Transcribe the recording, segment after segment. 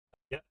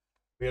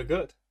We are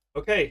good.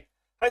 Okay.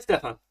 Hi,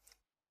 Stefan.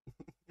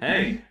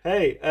 Hey,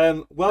 Hey,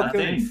 welcome.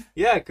 things.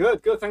 Yeah,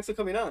 good, good. Thanks for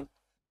coming on.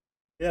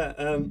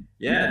 Yeah,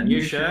 Yeah,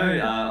 new show.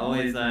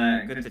 Always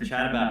good to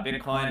chat about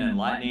Bitcoin and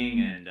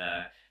Lightning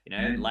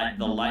and like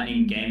the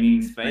Lightning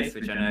gaming space,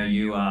 which I know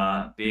you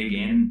are big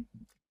in.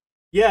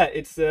 yeah.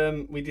 It's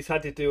we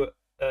decided to do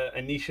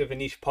a niche of a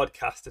niche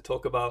podcast to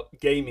talk about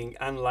gaming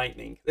and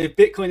lightning. If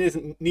Bitcoin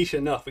isn't niche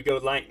enough, we go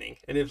lightning,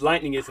 and if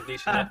lightning isn't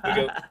niche enough, we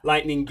go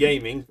lightning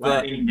gaming.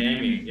 But Lightning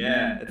gaming,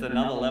 yeah, it's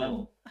another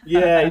level.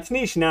 yeah, it's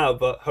niche now,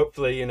 but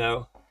hopefully,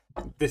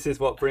 this is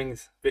what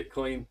brings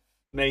Bitcoin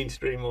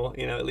mainstream, or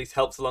at least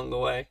helps along the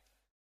way.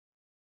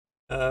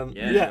 Yeah,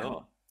 Yeah.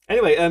 sure.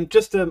 Anyway,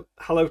 just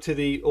hello to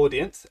the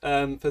audience.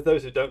 For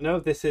those who don't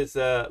know, this is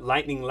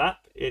Lightning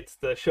Lap. It's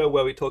the show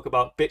where we talk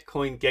about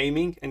Bitcoin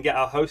gaming and get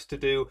our host to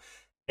do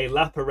a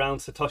lap around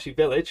Satoshi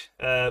Village,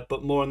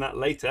 but more on that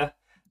later.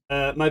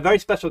 My very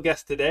special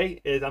guest today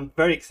is, I'm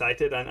very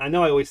excited, and I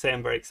know I always say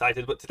I'm very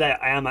excited, but today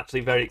I am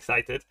actually very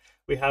excited.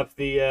 We have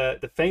the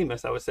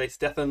famous, I would say,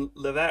 Stefan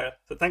Livera.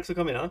 So thanks for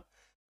coming on.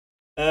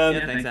 Yeah, Um,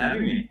 thanks for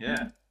having me.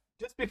 Yeah.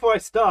 just before I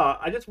start,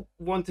 I just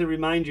want to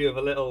remind you of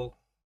a little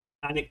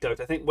anecdote.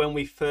 I think when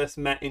we first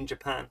met in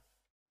Japan,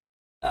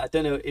 I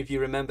don't know if you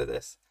remember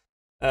this,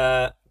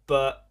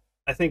 but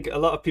I think a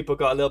lot of people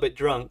got a little bit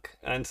drunk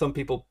and some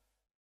people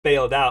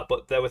bailed out,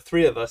 but there were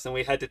three of us and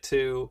we headed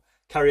to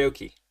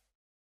karaoke.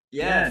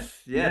 Yes,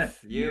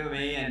 you,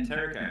 me, and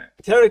Teriko.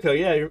 Teriko,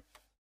 yeah,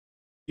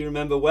 you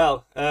remember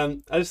well. I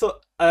just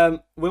thought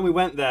when we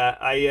went there,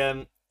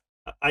 I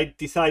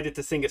decided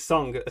to sing a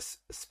song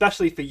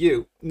especially for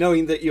you,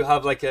 knowing that you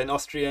have like an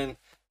Austrian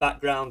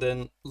background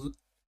and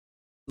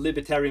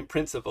libertarian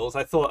principles.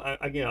 I thought,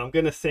 I'm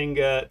going to sing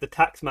 "The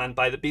Taxman"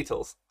 by the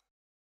Beatles.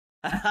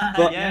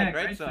 But Yeah,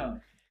 great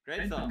song.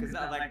 Because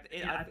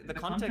the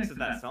context of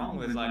that song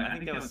was like I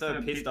think they were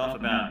so pissed off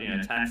about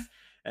tax,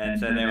 and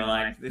so they were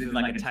like, this is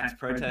like a tax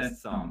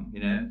protest song.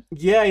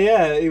 yeah,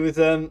 yeah, it was.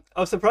 I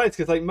was surprised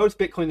because like most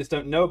Bitcoiners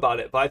don't know about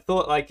it, but I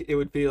thought like it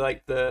would be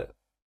like the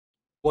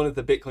one of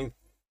the Bitcoin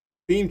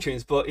theme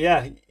tunes. But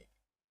yeah,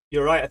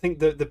 you're right. I think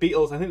the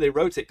Beatles. I think they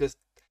wrote it because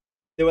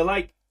they were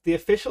like the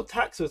official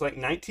tax was like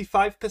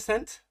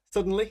 95%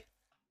 suddenly,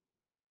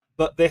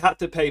 but they had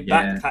to pay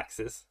back Yeah,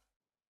 taxes.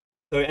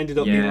 So it ended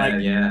up being yeah,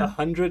 like yeah.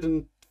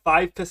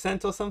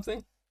 105% or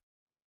something.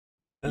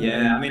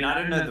 Yeah, I mean, I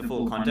don't know the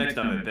full context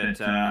of it, but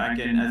I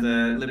can, as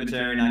a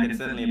libertarian, I can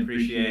certainly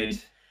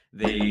appreciate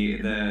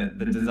the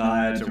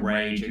desire to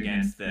rage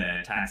against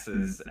the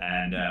taxes,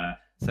 and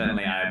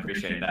certainly I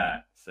appreciate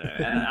that. So,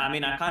 and I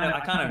mean, I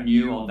kind of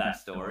knew of that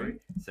story,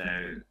 so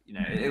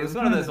it was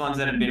one of those ones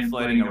that had been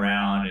floating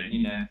around,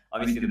 and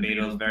obviously the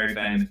Beatles, very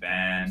famous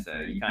band,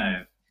 so you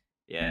kind of,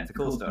 yeah, it's a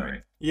cool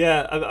story.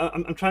 Yeah,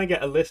 I'm trying to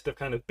get a list of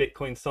kind of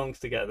Bitcoin songs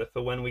together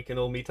for when we can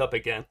all meet up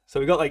again. So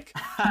we got like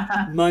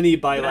 "Money"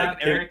 by You like have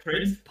Eric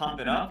Prince, Pump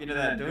It Up. You know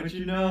that? Don't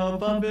you know?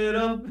 Pump it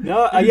up.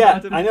 No, You yeah,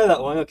 got to. I know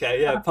that one.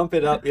 Okay, yeah, "Pump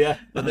It Up." Yeah.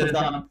 But there's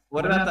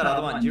what about that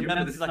other one? Do you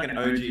remember? This is like an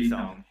OG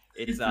song.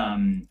 It's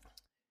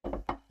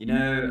you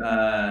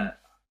know,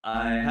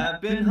 I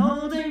have been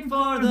holding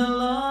for the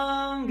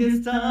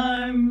longest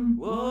time.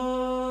 Whoa,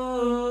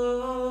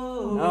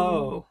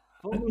 No,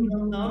 for the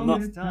I'm not.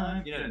 longest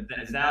time.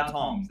 Zao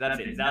Tongs. That's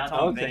it. Zao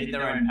Tongs. They Okay. did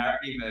their own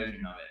parody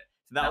version of it.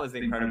 So that was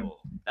incredible.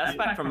 That's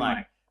back from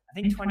like I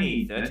think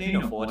 2013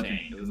 or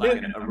 14. It was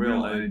like Really? a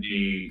real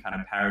OG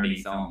kind of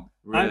parody song.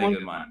 I'm Really on.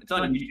 good one. It's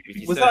on YouTube if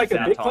you Was that search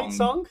like a Zao Bitcoin Tong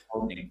song?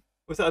 holding.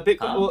 Was that a Bitcoin?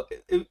 Huh? Well,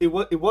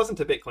 it wasn't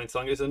a Bitcoin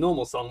song. It was a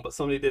normal song, but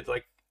somebody did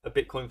like a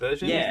Bitcoin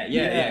version.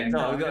 Yeah.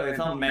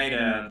 Someone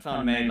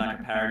made like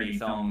a parody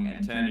song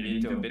and turned it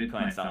into a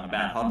Bitcoin song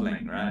about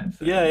hodling, right?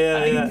 So Yeah, yeah,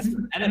 I think, yeah.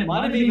 and it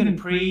might have even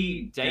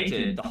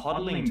predated the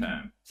hodling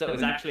term. So it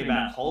was actually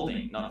about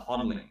holding, not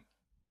hodling.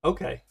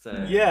 Okay.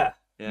 So Yeah,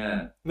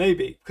 yeah.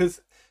 maybe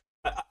because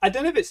I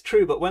don't know if it's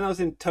true, but when I was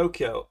in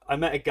Tokyo, I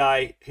met a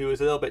guy who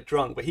was a little bit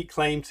drunk, but he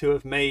claimed to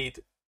have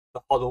made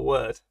the HODL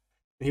word.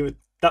 And he would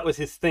that was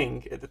his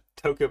thing at the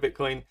Tokyo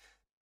Bitcoin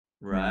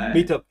Right.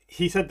 meetup.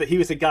 He said that he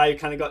was a guy who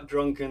kind of got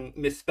drunk and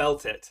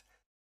misspelt it.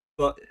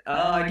 But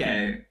Oh,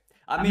 okay.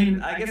 I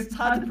mean, I guess it's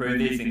hard to prove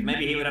these things.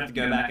 Maybe he would have to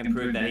go back and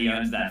prove that he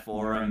owns that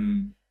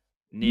forum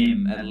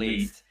NIM at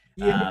least.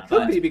 yeah, it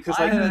could be But because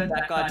I like heard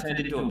that guy turned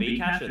into a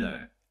Bcacher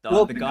though.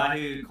 well, The guy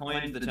who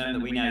coined the term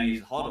that we now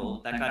use,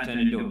 HODL, that guy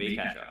turned into a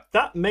Bcacher.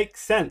 that makes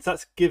sense.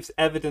 That gives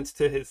evidence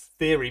to his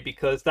theory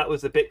because that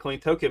was the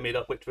Bitcoin Tokyo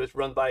meetup, which was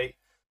run by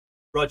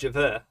Roger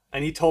Ver,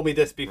 and he told me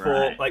this before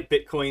Right, like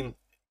Bitcoin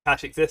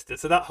Cash existed.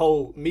 So that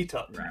whole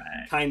meetup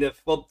right. kind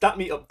of that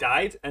meetup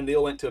died, and they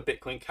all went to a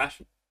Bitcoin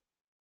Cash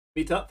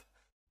meetup.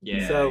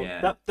 Yeah, So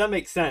yeah. that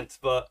makes sense.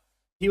 But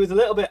he was a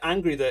little bit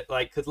angry that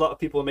like because a lot of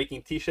people were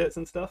making T-shirts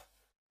and stuff,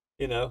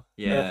 Yeah,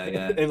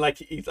 yeah. and like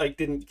he like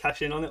didn't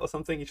cash in on it or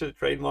something. He should have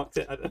trademarked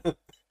it. I don't know.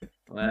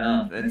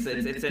 Well,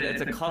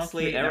 it's a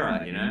costly era.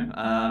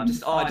 I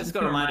just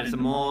got reminded of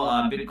some more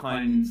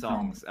Bitcoin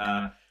songs.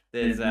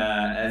 There's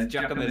as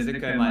Giacomo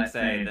Zucco might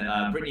say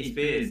that Britney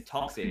Spears,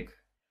 "Toxic."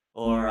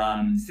 or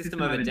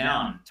System of a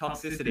Down,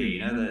 Toxicity. You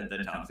know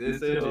the Sure.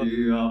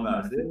 toxicity of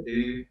our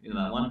city. You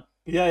know that one?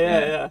 Yeah, Yeah,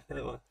 yeah, yeah.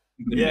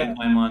 good Yeah.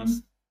 Bitcoin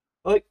ones.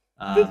 Like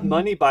there's Um,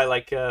 Money by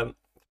like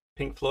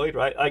Pink Floyd,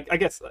 right? I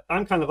guess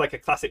I'm kind of like a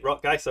classic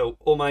rock guy, so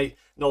all my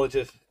knowledge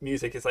of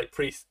music is like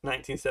pre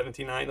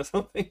 1979 or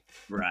something.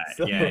 right. Yeah,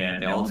 So yeah.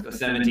 The old school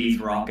 70s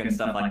rock and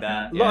stuff like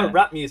that. a lot of Yeah.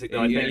 rap music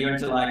though, I You think. you're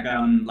into like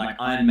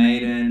Iron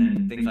Maiden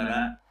and things like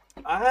that.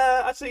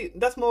 Actually,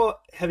 that's more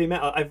heavy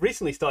metal. I've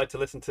recently started to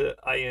listen to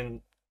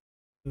Iron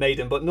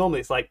Maiden, but normally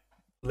it's like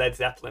Led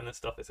Zeppelin and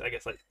stuff. It's I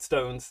guess like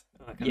Stones,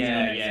 that kind of stuff. Yeah,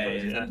 I yeah,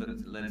 suppose. yeah.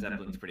 Yeah, Led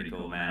Zeppelin's pretty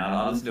cool, man.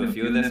 I listened to a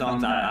few of their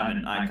songs.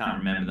 I can't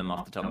remember them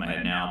off the top of my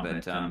head now,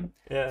 but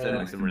yeah.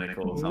 certainly some really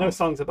cool No songs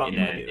songs about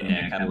money in though.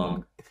 their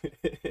catalog.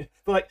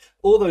 But like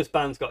all those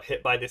bands got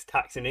hit by this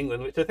tax in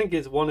England, which I think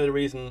is one of the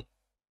reasons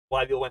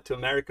why they all went to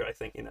America. I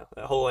think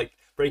that whole like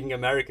breaking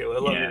America. A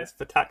lot of it Yeah. is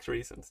for tax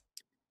reasons.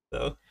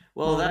 So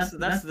Well, that's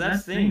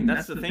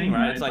the thing,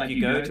 right? It's like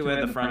you go to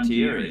where the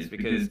frontier is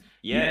because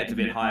yeah, it's a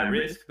bit high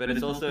risk, but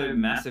it's also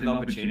massive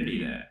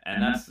opportunity there,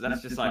 and that's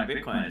just like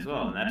Bitcoin as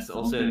well, and that's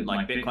also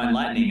like Bitcoin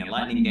Lightning and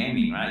Lightning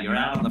Gaming, right? You're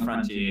out on the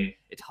frontier.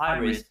 It's high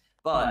risk,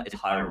 but it's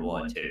high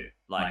reward too.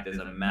 Like there's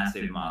a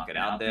massive market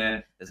out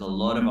there. There's a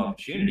lot of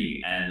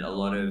opportunity and a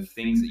lot of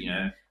things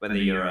that whether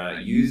you're a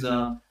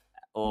user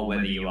or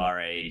whether you are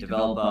a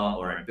developer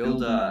or a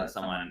builder,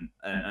 someone,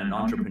 an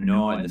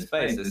entrepreneur in the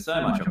space, there's so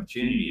much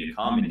opportunity to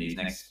come in these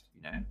next,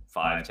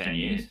 5, 10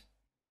 years.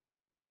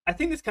 I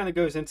think this kind of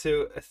goes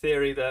into a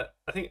theory that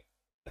I think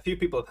a few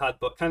people have had,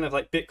 but kind of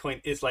like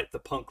Bitcoin is like the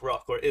punk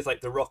rock, or it is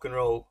like the rock and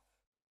roll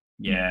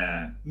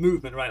Yeah.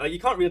 movement, right? Like you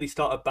can't really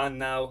start a band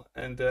now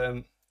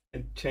and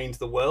change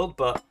the world,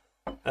 but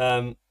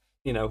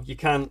you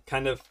can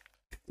kind of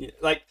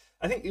like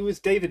I think it was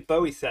David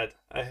Bowie said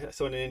I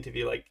saw in an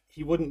interview like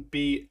he wouldn't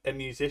be a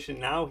musician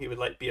now, he would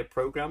like be a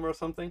programmer or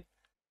something.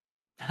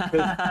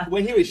 Because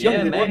when he was young,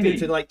 Yeah, he wanted to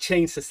maybe. like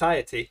change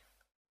society.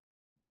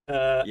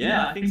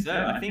 Yeah, I think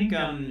so. I think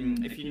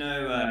if you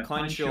know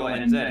Coinshaw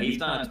NZ, he's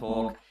done a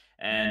talk,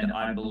 and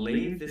I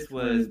believe this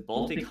was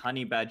Baltic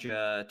Honey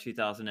Badger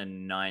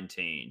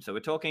 2019. So we're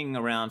talking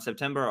around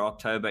September or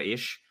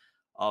October-ish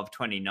of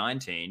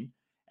 2019,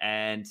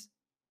 and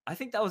I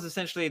think that was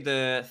essentially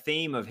the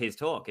theme of his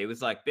talk. It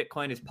was like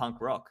Bitcoin is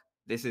punk rock.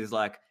 This is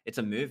like it's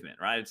a movement,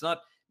 right? It's not.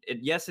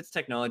 Yes, it's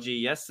technology.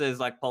 Yes, there's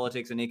like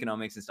politics and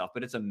economics and stuff,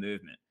 but it's a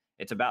movement.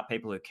 It's about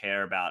people who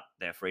care about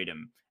their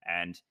freedom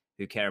and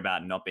who care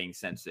about not being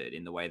censored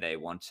in the way they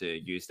want to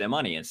use their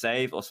money and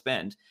save or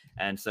spend.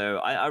 And so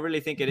I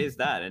really think it is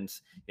that. And,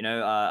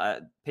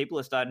 people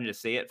are starting to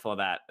see it for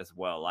that as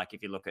well. Like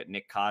if you look at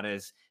Nick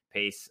Carter's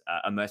piece,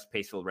 A Most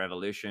Peaceful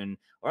Revolution,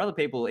 or other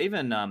people,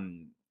 even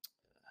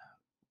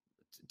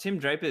Tim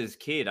Draper's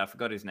kid, I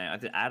forgot his name.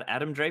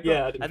 Adam Draper.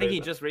 yeah, Adam I think he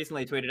Draper. just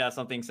recently tweeted out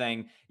something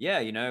saying, "Yeah,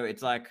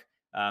 it's like,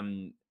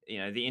 the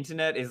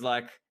internet is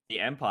like the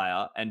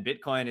empire, and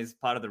Bitcoin is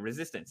part of the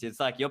resistance. It's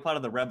like you're part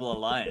of the Rebel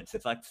Alliance.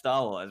 It's like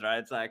Star Wars, right?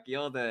 It's like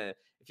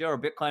if you're a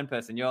Bitcoin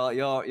person,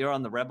 you're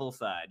on the rebel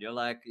side.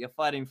 You're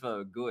fighting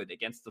for good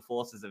against the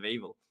forces of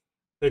evil.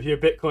 So if you're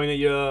a Bitcoiner,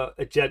 you're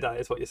a Jedi,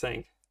 is what you're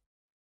saying.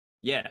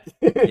 Yeah,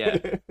 yeah."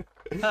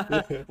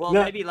 Well,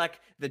 No, maybe like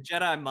the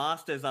Jedi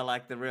Masters are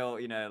like the real,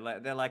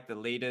 like they're like the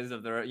leaders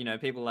of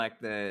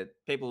the,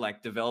 people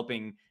like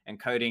developing and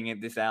coding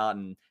this out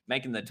and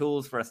making the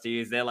tools for us to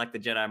use. They're like the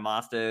Jedi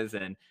Masters,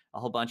 and a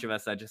whole bunch of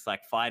us are just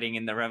like fighting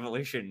in the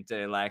revolution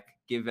to like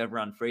give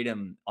everyone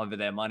freedom over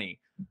their money.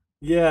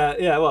 yeah,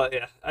 yeah. Well,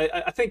 yeah.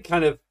 I think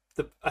kind of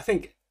I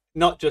think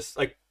not just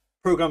like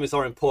programmers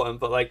are important,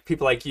 but like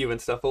people like you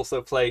and stuff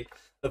also play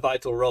a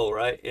vital role,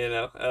 right?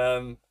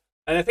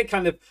 And I think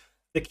kind of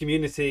the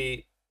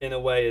community in a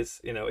way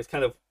is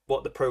kind of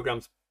what the program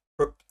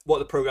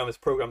is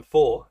programmed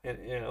for,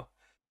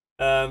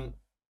 Um,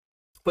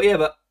 but yeah,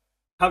 but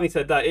having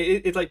said that,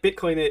 it's like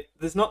Bitcoin.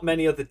 There's not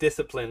many other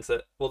disciplines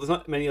there's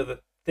not many other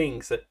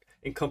things that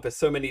encompass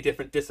so many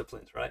different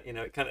disciplines, right?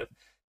 It kind of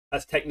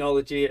has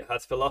technology, it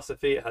has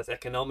philosophy, it has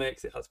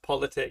economics, it has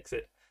politics,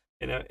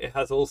 it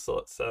has all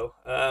sorts. So,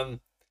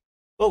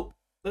 well,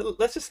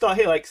 let's just start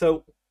here. Like,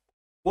 so,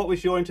 what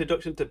was your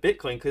introduction to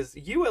Bitcoin? Because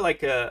you were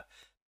like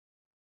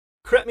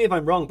correct me if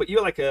I'm wrong, but you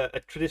were like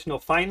a traditional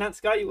finance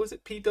guy. Was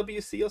it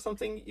PwC or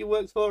something you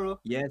worked for? Or?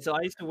 Yeah, so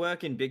I used to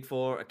work in Big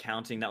Four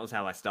accounting. That was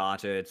how I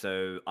started.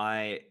 So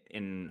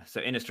in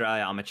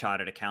Australia, I'm a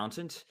chartered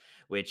accountant,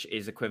 which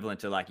is equivalent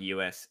to like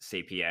US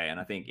CPA, and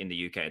I think in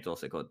the UK it's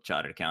also called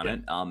chartered Yeah.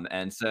 accountant.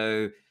 And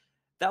so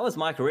that was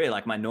my career.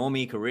 Like my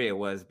normie career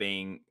was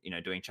being,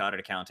 doing chartered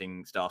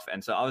accounting stuff,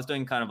 and so I was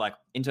doing kind of like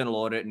internal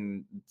audit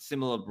and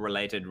similar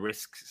related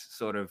risks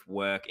sort of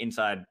work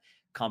inside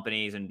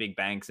companies and big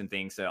banks and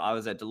things. So I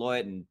was at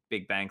Deloitte and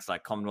big banks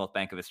like Commonwealth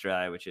Bank of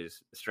Australia, which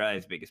is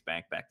Australia's biggest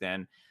bank back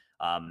then.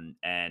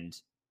 And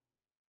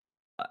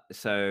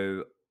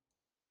so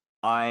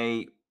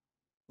I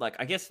like,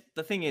 I guess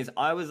the thing is,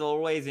 I was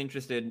always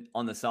interested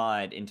on the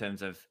side in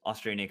terms of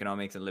Austrian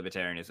economics and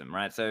libertarianism,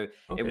 right? So it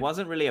Okay.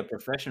 wasn't really a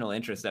professional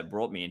interest that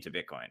brought me into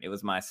Bitcoin. It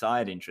was my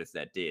side interest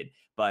that did.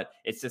 But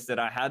it's just that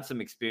I had some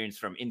experience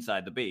from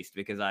inside the beast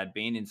because I'd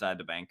been inside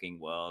the banking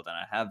world and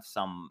I have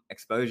some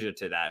exposure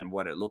to that and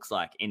what it looks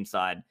like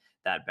inside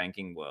that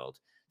banking world.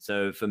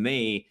 So for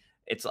me,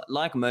 it's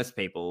like most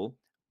people,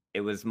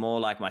 it was more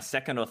like my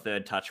second or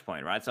third touch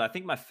point, right? So I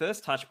think my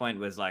first touch point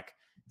was like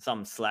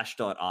some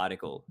Slashdot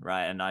article,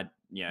 right? And I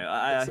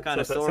So, kind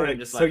so, of so, saw so, it and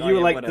just so like, oh you were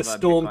yeah, like the whatever,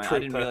 Bitcoin. I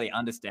didn't stormtrooper. really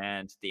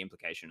understand the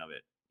implication of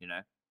it.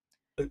 I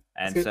was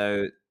And gonna-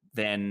 so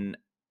then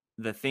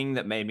the thing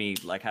that made me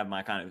like have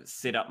my kind of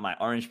sit up my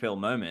orange pill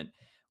moment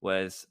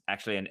was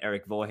actually an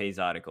Eric Voorhees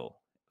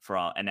article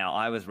and now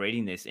I was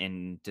reading this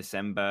in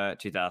December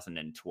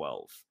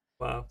 2012.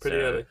 Wow, pretty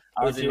So early.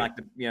 I Would was in you? like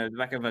the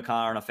back of a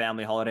car on a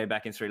family holiday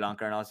back in Sri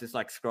Lanka, and I was just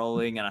like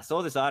scrolling, and I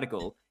saw this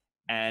article,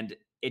 and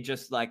it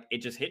just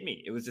hit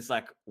me. It was just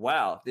like,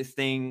 wow, this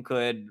thing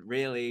could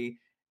really.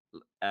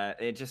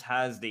 It just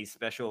has these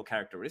special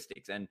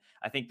characteristics, and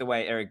I think the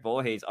way Eric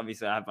Voorhees,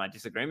 obviously, I have my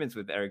disagreements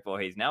with Eric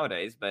Voorhees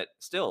nowadays, but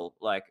still,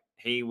 like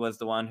he was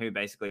the one who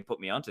basically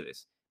put me onto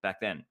this back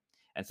then,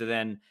 and so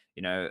then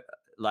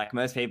like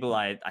most people,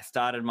 I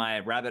started my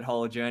rabbit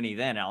hole journey.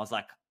 Then I was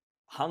like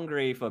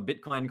hungry for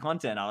Bitcoin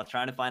content. I was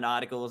trying to find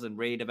articles and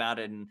read about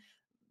it and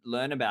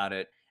learn about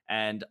it.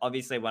 And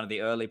obviously, one of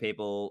the early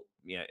people,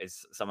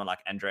 is someone like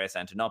Andreas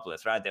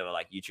Antonopoulos, right? There were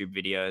like YouTube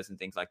videos and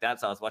things like that.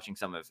 So I was watching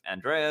some of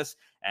Andreas,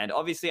 and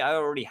obviously, I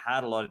already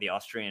had a lot of the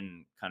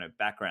Austrian kind of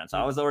background. So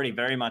I was already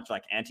very much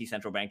like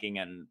anti-central banking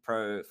and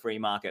pro free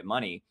market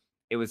money.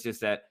 It was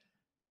just that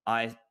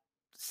I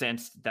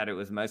sensed that it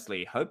was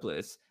mostly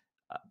hopeless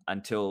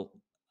until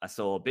I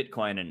saw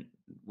Bitcoin and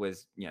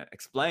was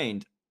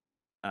explained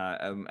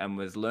and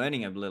was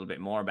learning a little bit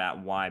more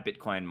about why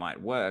Bitcoin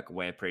might work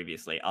where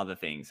previously other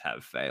things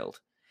have failed.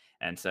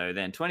 And so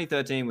then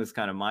 2013 was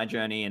kind of my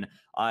journey, and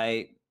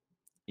I,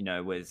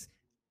 was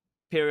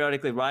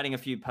periodically writing a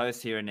few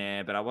posts here and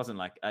there, but I wasn't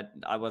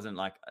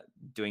like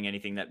doing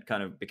anything that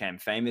kind of became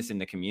famous in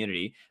the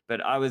community. But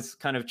I was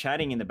kind of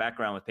chatting in the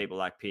background with people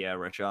like Pierre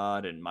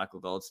Rochard and Michael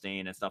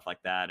Goldstein and stuff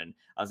like that, and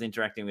I was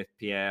interacting with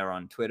Pierre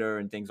on Twitter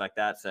and things like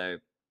that. So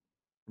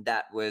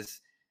that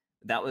was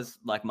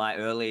like my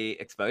early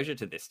exposure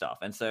to this stuff.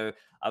 And so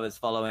I was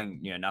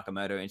following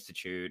Nakamoto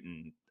Institute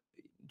and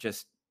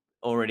just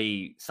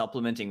already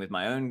supplementing with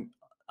my own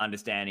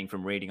understanding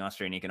from reading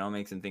Austrian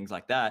economics and things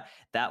like that.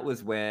 That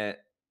was where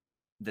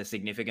the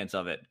significance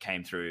of it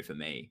came through for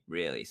me,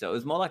 really. So it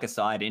was more like a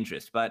side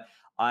interest, but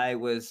I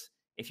was,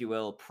 if you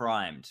will,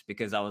 primed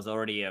because I was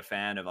already a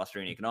fan of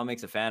Austrian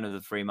economics, a fan of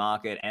the free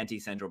market,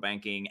 anti-central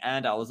banking,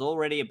 and I was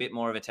already a bit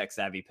more of a tech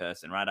savvy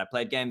person, right? I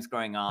played games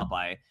growing up.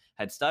 I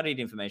had studied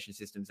information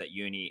systems at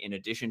uni in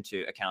addition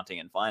to accounting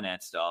and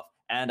finance stuff,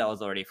 and I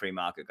was already a free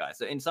market guy.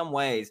 So in some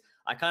ways,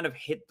 I kind of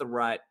hit the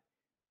right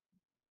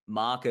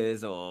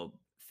markers or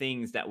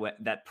things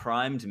that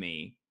primed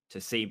me to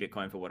see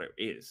Bitcoin for what it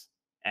is.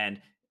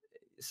 And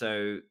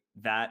so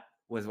that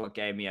was what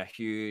gave me a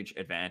huge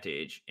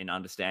advantage in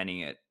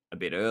understanding it a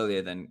bit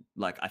earlier than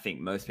like I think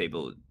most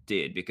people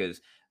did,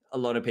 because a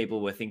lot of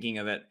people were thinking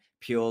of it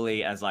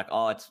purely as like,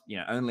 oh, it's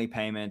only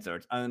payments or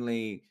it's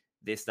only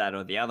this, that,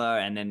 or the other.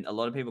 And then a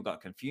lot of people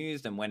got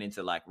confused and went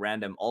into like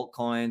random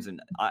altcoins.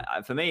 And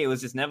for me, it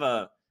was just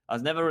never, I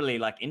was never really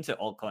like into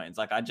altcoins.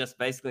 Like I just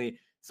basically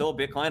saw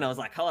Bitcoin. I was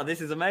like, oh, this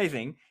is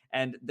amazing.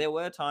 And there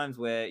were times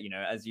where,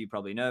 as you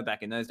probably know,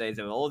 back in those days,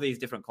 there were all these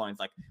different coins,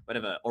 like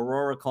whatever,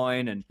 Aurora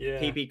coin and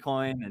PP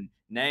coin and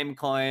name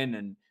coin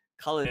and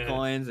colored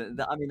coins.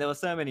 I mean, there were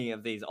so many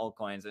of these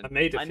altcoins,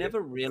 and I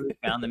never really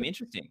found them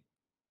interesting.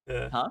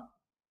 Huh?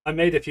 I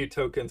made a few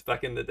tokens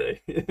back in the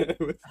day.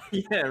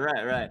 Yeah,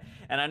 right.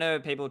 And I know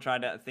people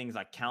tried out things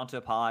like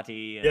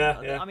Counterparty, and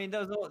Yeah. I mean,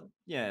 there was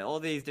all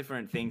these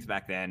different things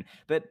back then,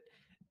 but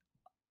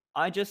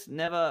I just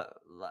never,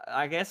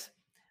 I guess,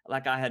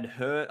 like I had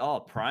heard, oh,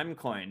 Prime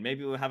coin,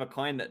 maybe we'll have a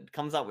coin that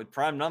comes up with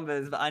prime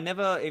numbers, but I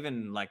never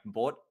even like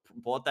bought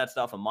that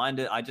stuff or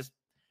minded.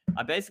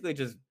 I basically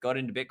just got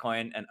into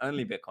Bitcoin and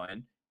only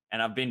Bitcoin,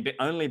 and I've been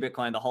only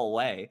Bitcoin the whole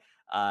way.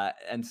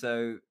 And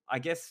so I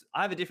guess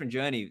I have a different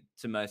journey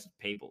to most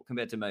people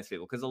compared to most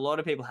people, because a lot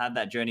of people had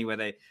that journey where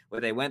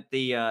they went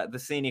the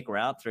scenic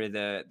route through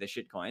the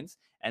shit coins,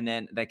 and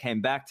then they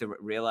came back to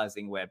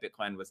realizing where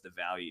Bitcoin was the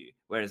value.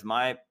 Whereas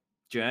my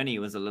journey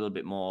was a little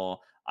bit more,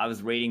 I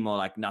was reading more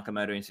like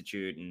Nakamoto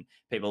Institute and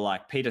people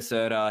like Peter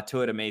Serta,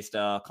 Tuur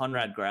Demeester,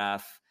 Conrad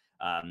Graf.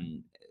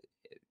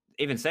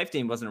 Even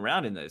Safety wasn't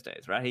around in those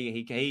days, right?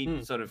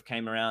 He sort of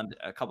came around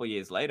a couple of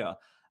years later.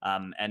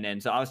 And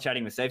then so I was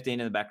chatting with Safety in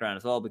the background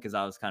as well, because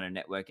I was kind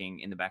of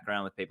networking in the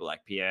background with people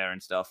like Pierre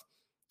and stuff.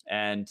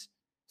 And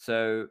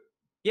so,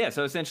 yeah,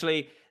 so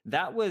essentially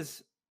that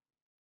was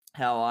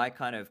how I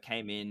kind of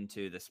came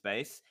into the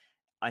space.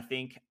 I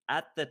think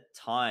at the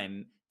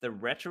time, the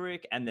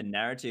rhetoric and the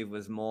narrative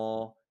was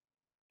more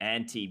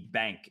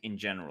anti-bank in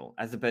general,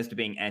 as opposed to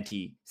being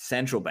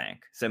anti-central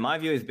bank. So my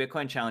view is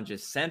Bitcoin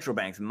challenges central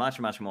banks much,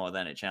 much more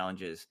than it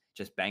challenges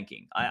just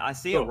banking. I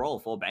see a role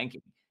for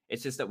banking.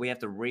 It's just that we have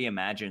to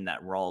reimagine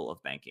that role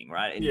of banking,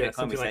 right? In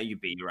Bitcoin, we say you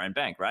be your own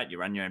bank, right? You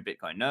run your own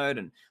Bitcoin node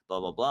and blah,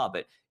 blah, blah.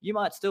 But you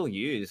might still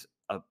use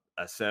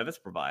a service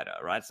provider,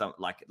 right? So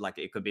like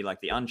it could be like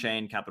the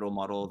Unchained Capital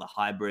model, the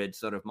hybrid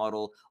sort of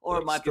model, or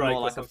it might be more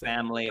like a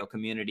family or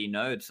community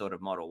node sort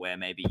of model where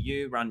maybe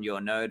you run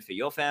your node for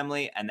your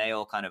family and they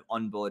all kind of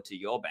onboard to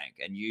your bank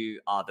and you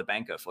are the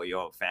banker for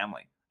your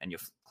family and your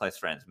close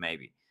friends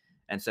maybe.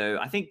 And so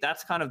I think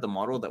that's kind of the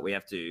model that we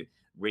have to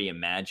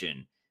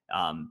reimagine.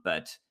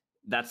 But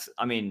that's,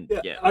 I mean,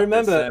 I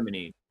remember so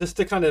many, just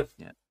to kind of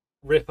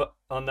rip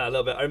on that a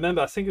little bit. I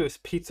remember, I think it was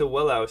Peter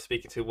Will I was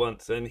speaking to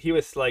once, and he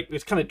was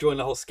kind of drawing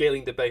the whole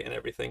scaling debate and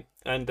everything.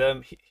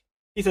 And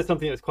he said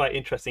something that was quite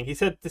interesting. He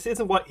said this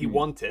isn't what he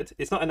wanted.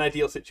 It's not an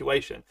ideal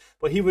situation,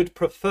 but he would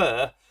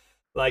prefer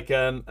like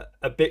a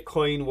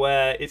Bitcoin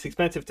where it's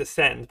expensive to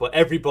send, but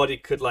everybody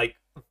could like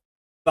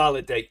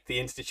validate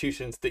the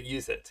institutions that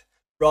use it,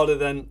 rather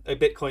than a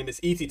Bitcoin that's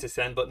easy to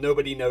send, but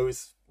nobody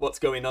knows what's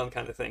going on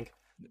kind of thing.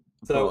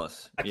 So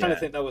I kind of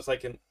think that was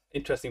like an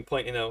interesting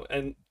point,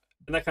 and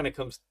that kind of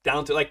comes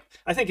down to like,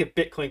 I think if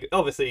Bitcoin,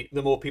 obviously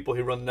the more people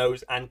who run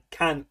nodes and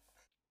can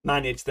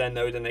manage their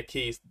node and their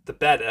keys, the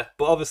better.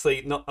 But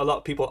obviously not a lot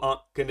of people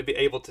aren't going to be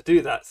able to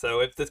do that. So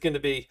if there's going to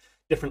be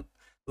different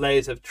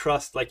layers of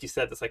trust, like you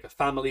said, there's like a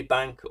family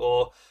bank,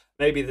 or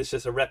maybe there's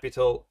just a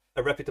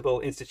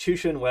reputable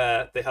institution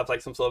where they have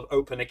like some sort of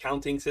open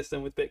accounting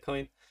system with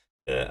Bitcoin.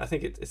 I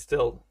think it's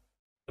still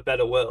a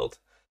better world.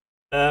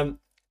 But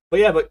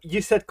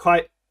you said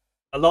quite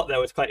a lot there.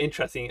 Was quite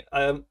interesting.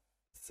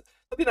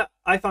 Something that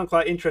I found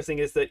quite interesting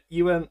is that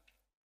you were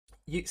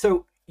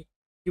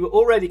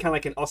already kind of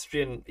like an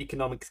Austrian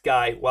economics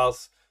guy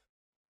whilst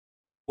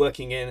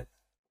working in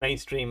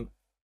mainstream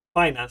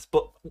finance.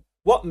 But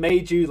what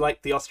made you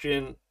like the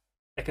Austrian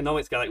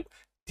economics guy? Like,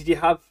 did you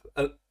have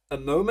a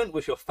moment?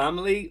 Was your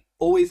family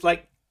always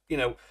like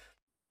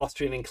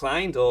Austrian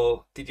inclined,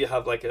 or did you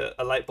have like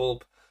a light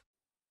bulb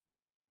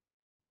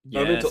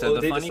moment?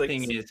 So the funny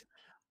thing is,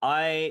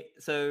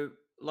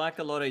 like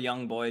a lot of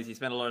young boys, you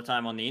spend a lot of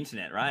time on the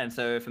internet, right? And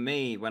so for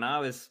me, when I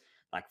was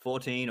like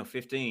 14 or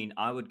 15,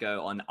 I would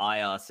go on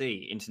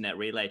IRC, Internet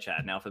Relay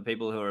Chat. Now, for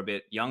people who are a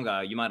bit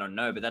younger, you might not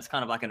know, but that's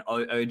kind of like an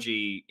OG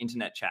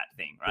internet chat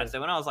thing, right? So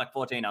when I was like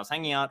 14, I was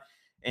hanging out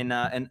in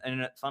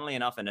funnily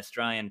enough, an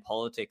Australian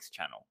politics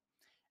channel.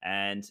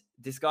 And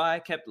this guy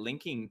kept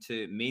linking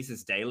to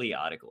Mises Daily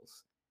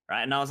articles,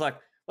 right? And I was like,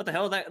 what the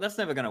hell? That's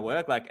never going to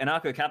work. Like,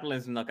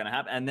 anarcho-capitalism is not going to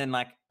happen. And then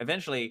like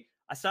eventually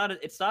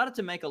it started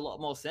to make a lot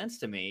more sense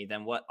to me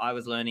than what I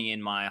was learning in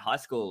my high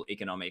school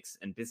economics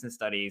and business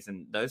studies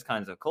and those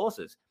kinds of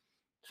courses.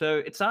 So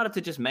it started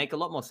to just make a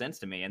lot more sense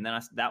to me. And then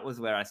that was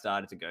where I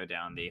started to go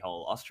down the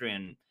whole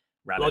Austrian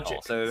rabbit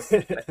hole. So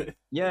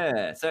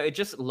so it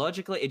just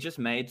logically, it just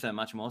made so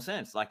much more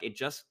sense. Like it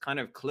just kind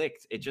of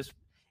clicked. It just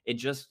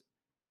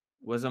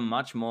was a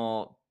much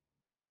more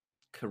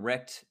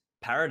correct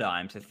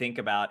paradigm to think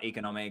about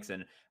economics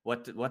and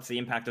what's the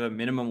impact of a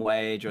minimum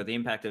wage or the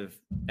impact of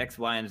X,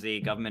 Y, and Z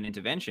government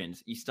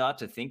interventions. You start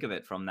to think of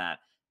it from that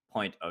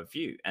point of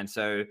view. And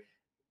so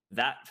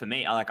that for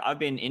me, I've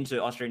been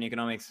into Austrian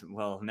economics,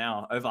 well,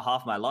 now over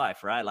half my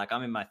life, right? Like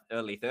I'm in my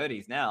early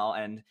 30s now,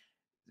 and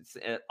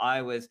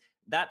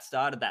that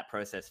started that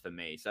process for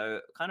me.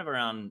 So kind of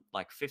around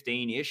like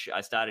 15-ish,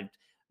 I started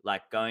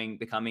like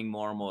becoming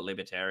more and more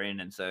libertarian.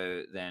 And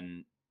so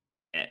then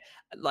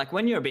like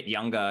when you're a bit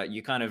younger,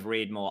 you kind of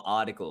read more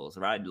articles,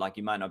 right? Like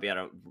you might not be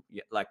able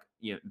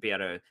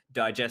to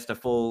digest a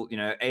full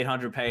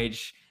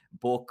 800-page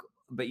book,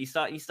 but you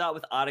start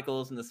with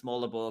articles and the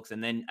smaller books,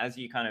 and then as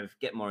you kind of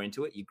get more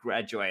into it, you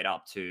graduate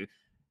up to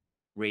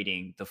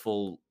reading the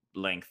full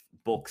length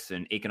books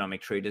and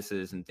economic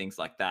treatises and things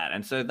like that.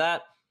 And so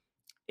that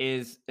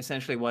is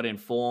essentially what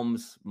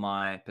informs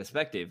my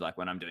perspective. Like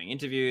when I'm doing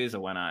interviews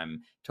or when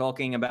I'm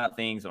talking about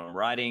things or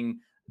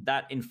writing,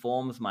 that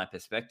informs my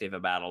perspective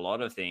about a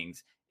lot of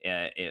things,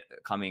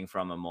 coming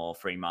from a more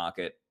free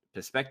market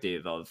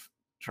perspective of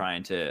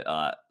trying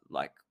to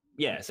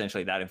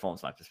essentially that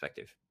informs my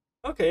perspective.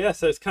 Okay, yeah,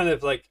 so it's kind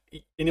of like,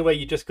 in a way,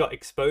 you just got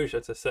exposure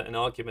to certain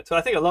arguments. So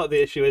I think a lot of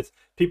the issue is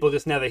people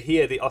just never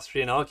hear the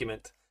Austrian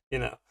argument,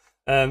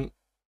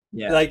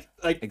 like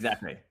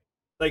exactly.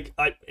 Like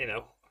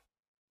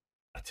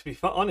to be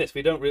honest,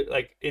 we don't really,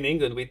 like in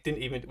England, we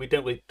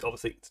don't really,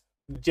 obviously,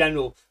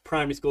 general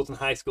primary schools and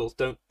high schools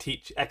don't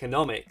teach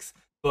economics,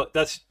 but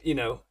that's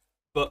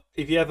but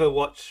if you ever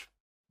watch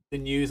the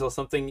news or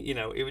something,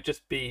 it would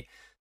just be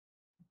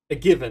a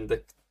given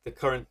that the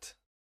current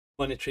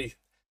monetary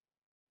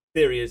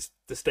theory is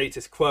the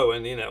status quo.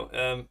 And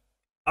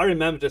I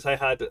remember just I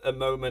had a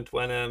moment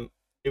when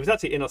it was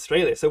actually in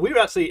Australia, so we were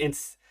actually in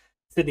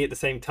Sydney at the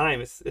same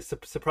time. It's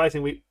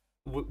surprising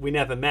we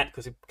never met,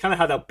 because we kind of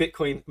had our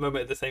Bitcoin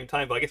moment at the same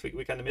time, but I guess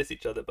we kind of miss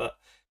each other. But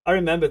I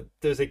remember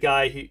there's a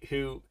guy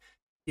who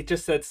he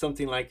just said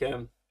something like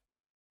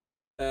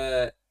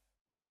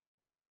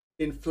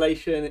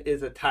inflation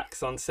is a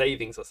tax on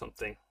savings or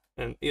something,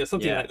 and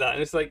something Yeah. like that.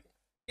 And it's like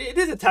it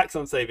is a tax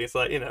on savings.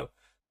 Like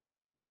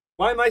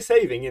why am I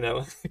saving?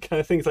 Kind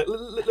of things like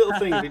little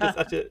things. We just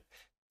have to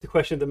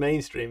question the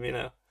mainstream.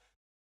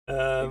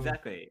 Um,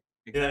 Exactly.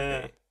 yeah.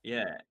 Exactly.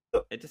 Yeah.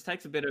 So- It just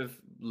takes a bit of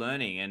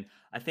learning. And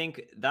I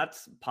think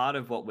that's part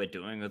of what we're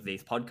doing with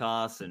these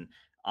podcasts and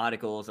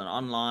articles and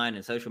online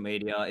and social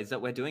media is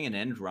that we're doing an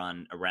end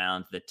run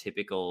around the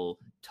typical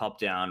top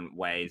down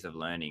ways of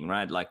learning,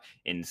 right? Like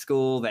in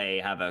school, they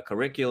have a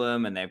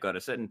curriculum and they've got a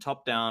certain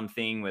top down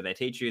thing where they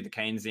teach you the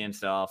Keynesian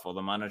stuff or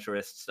the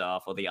monetarist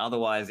stuff or the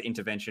otherwise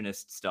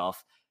interventionist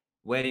stuff.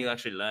 Where do you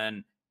actually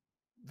learn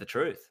the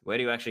truth? Where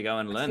do you actually go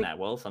and I learn think that?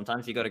 Well,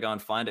 sometimes you got to go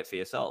and find it for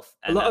yourself,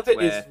 a and lot of that's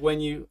it is where, when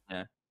you.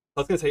 yeah, I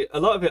was going to say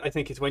a lot of it. I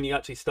think is when you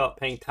actually start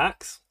paying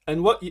tax,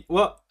 and what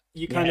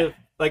you kind yeah, of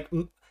like.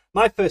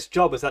 My first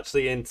job was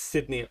actually in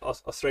Sydney,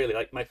 Australia.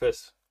 Like my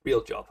first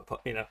real job,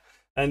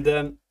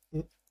 And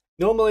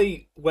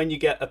normally when you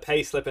get a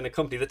pay slip in a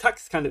company, the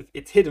tax is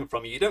it's hidden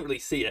from you. You don't really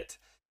see it.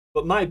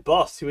 But my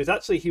boss, who was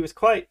actually he used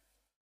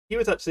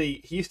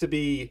to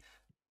be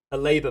a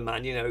labor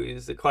man. He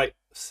was a quite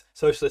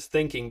socialist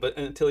thinking, but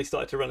until he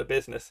started to run a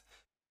business.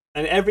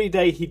 And every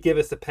day he'd give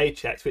us the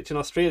paychecks, which in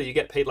Australia you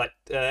get paid like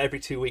every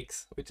 2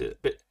 weeks, which is a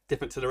bit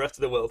different to the rest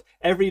of the world.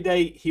 Every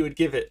day he would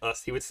give it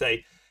us. He would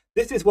say,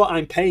 "This is what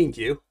I'm paying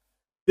you.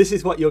 This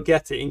is what you're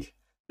getting.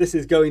 This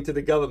is going to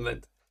the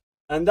government."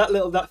 And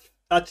that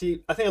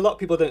actually, I think a lot of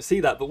people don't see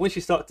that. But once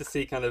you start to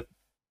see kind of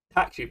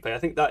tax you pay, I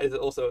think that is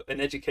also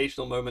an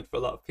educational moment for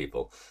a lot of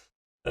people.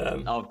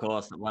 of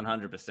course,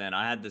 100%.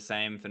 I had the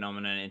same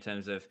phenomenon in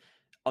terms of,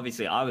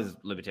 obviously, I was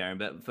libertarian,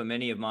 but for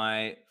many of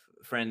my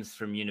friends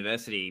from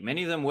university,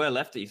 many of them were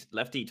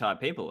lefty type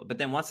people. But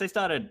then once they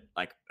started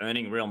like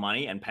earning real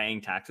money and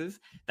paying taxes,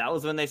 that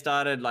was when they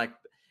started like.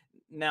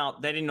 Now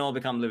they didn't all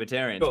become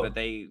libertarians, Sure, but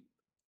they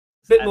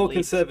bit at more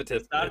least they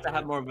conservative, started to maybe.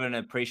 have more of an Yeah.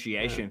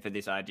 appreciation for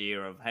this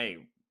idea of, hey,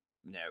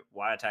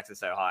 why are taxes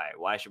so high?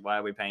 Why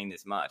are we paying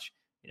this much?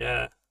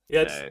 Yeah.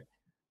 Yeah. Just So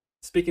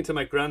speaking to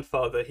my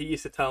grandfather, he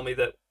used to tell me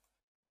that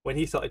when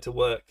he started to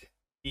work,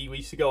 he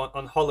used to go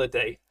on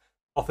holiday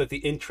off of the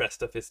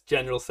interest of his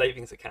general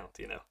savings account.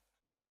 And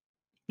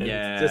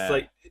just yeah,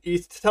 like he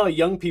used to tell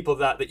young people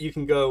that you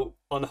can go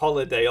on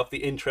holiday off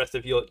the interest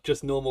of your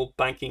just normal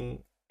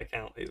banking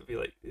account. It would be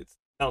like it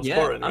sounds yeah.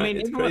 foreign, I right? mean,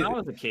 It's even when I crazy.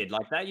 was a kid,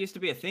 like that used to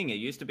be a thing. It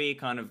used to be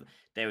kind of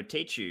they would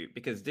teach you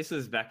because this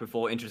was back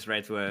before interest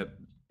rates were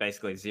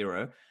basically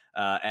zero,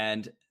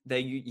 and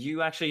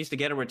you actually used to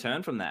get a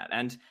return from that.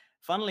 And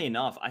funnily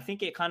enough, I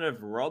think it kind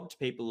of robbed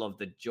people of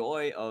the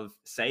joy of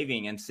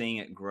saving and seeing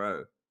it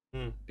grow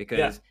Mm. Yeah.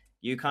 because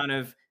you kind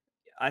of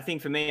I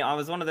think for me, I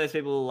was one of those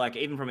people, like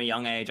even from a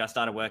young age, I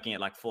started working at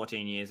like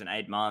 14 years and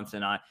 8 months.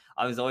 And I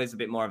was always a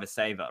bit more of a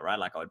saver, right?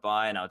 Like I would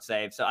buy and I would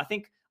save. So I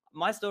think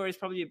my story is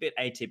probably a bit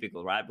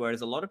atypical, right?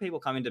 Whereas a lot of people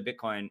come into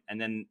Bitcoin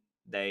and then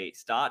they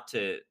start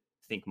to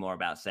think more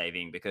about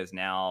saving because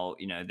now,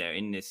 they're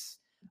in this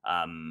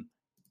um,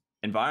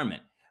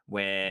 environment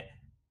where,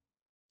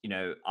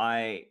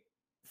 I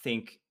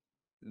think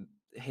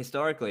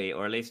historically,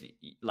 or at least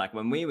like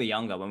when we were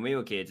younger, when we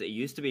were kids, it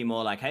used to be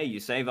more like, hey, you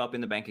save up in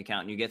the bank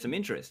account and you get some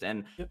interest.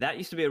 And Yep. that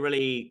used to be a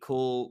really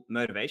cool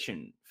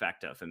motivation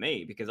factor for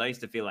me because I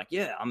used to feel like,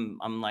 yeah, I'm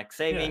like Yeah.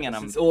 saving and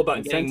It's all about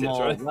I'm getting incentives,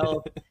 more right?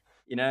 wealth,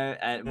 and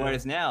Yeah.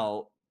 whereas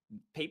now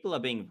people are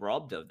being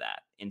robbed of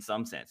that in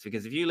some sense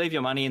because if you leave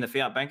your money in the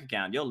fiat bank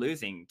account, you're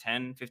losing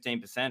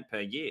 10-15% per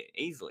year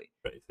easily.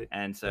 Crazy.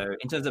 And Yeah. so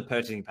in terms of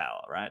purchasing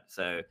power, right?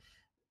 So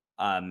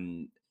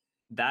um,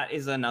 that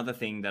is another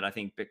thing that I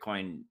think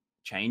Bitcoin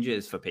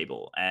changes for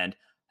people, and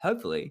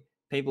hopefully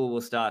people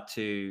will start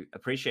to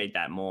appreciate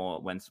that more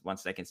once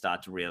they can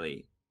start to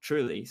really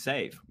truly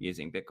save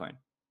using Bitcoin.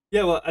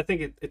 Yeah, well, I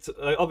think it's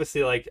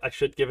obviously like I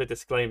should give a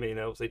disclaimer.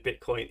 Obviously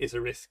Bitcoin is a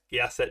risky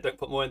asset. Don't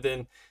put more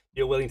than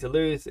you're willing to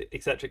lose,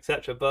 etc.,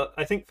 etc. But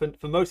I think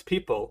for most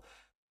people,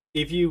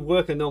 if you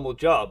work a normal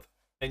job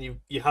and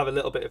you have a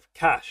little bit of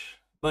cash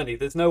money,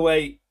 there's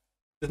nowhere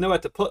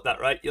to put that,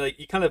 right? You're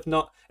kind of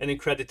not an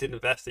accredited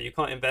investor. You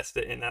can't invest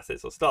it in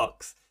assets or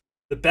stocks.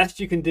 The best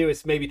you can do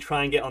is maybe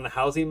try and get on the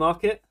housing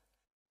market.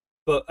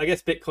 But I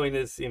guess Bitcoin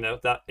is,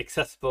 that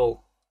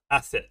accessible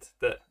asset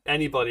that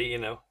anybody,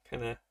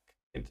 kind of,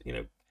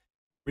 you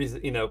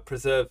know,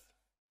 preserve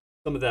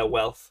some of their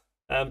wealth.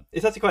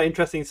 It's actually quite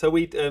interesting. So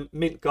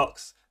Mint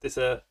Gox, this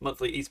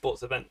monthly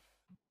esports event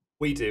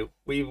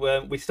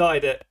we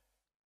started it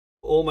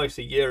almost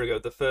a year ago,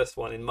 the first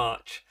one in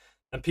March,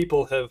 and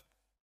people have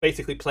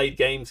basically played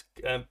games.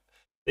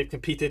 They've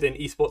competed in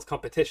esports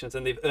competitions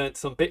and they've earned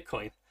some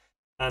Bitcoin.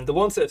 And the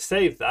ones that have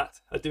saved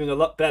that are doing a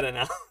lot better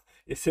now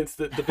since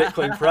the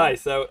Bitcoin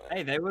price. So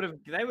Hey, they would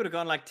have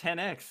gone like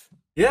 10x.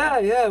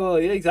 yeah, well,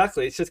 yeah,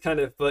 exactly. It's just kind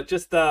of, but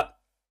just that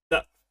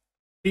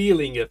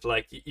feeling of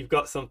like you've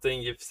got something,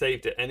 you've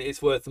saved it, and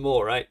it's worth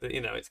more, right?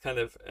 It's kind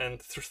of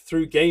and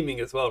through gaming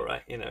as well,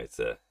 right? It's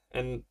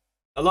and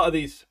a lot of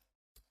these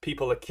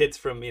people are kids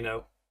from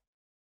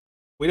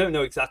we don't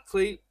know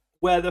exactly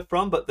where they're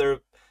from, but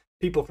they're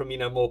people from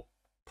more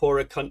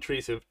poorer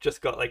countries who've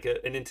just got like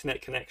an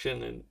internet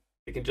connection and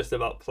they can just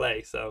about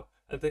play. So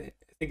I think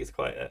it's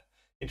quite a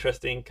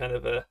interesting kind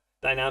of a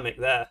dynamic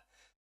there.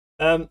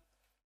 Um,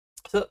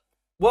 so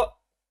what?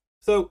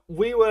 So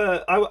we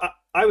were.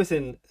 I was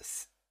in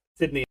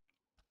Sydney.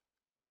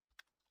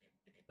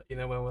 You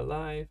know when we're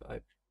live.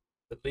 I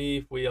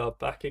believe we are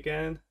back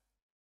again.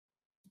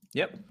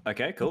 Yep.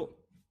 Okay. Cool.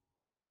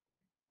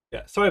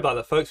 Yeah, sorry about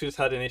that, folks. We just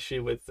had an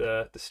issue with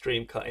the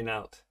stream cutting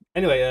out.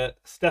 Anyway,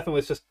 Stefan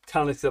was just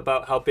telling us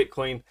about how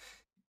Bitcoin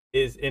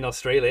is in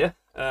Australia.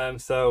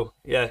 So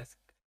yeah, it's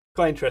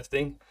quite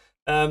interesting.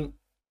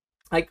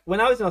 Like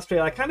when I was in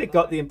Australia, I kind of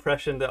got the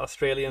impression that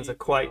Australians are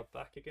quite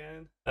back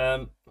again.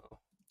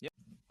 Yep.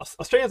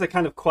 Australians are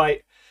kind of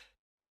quite.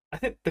 I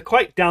think they're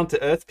quite down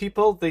to earth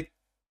people. They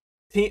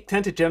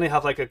tend to generally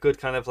have like a good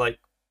kind of like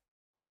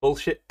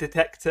bullshit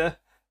detector,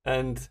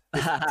 and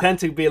tend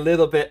to be a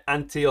little bit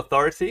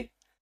anti-authority.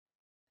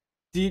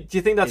 Do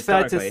you think that's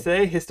fair to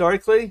say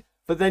historically?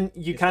 But then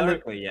you kind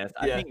of yes.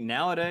 I think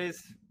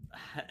nowadays,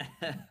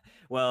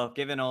 well,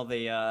 given all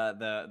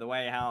the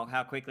way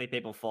how quickly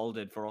people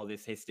folded for all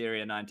this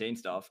Hysteria 19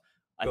 stuff,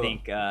 I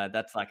think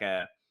that's like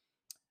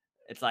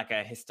it's like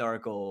a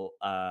historical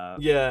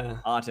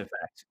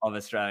artifact of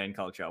Australian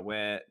culture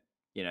where,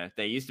 you know,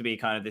 there used to be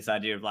kind of this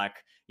idea of like,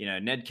 you know,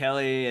 Ned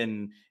Kelly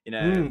and, you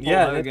know,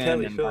 Paul Hogan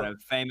Kelly, and kind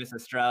of famous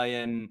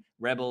Australian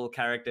rebel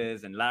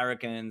characters and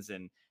larrikins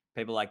and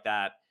people like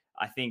that.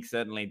 I think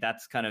certainly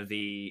that's kind of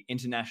the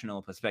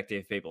international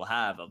perspective people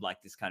have of like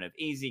this kind of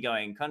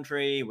easygoing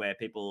country where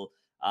people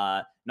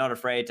are not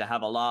afraid to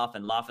have a laugh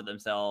and laugh at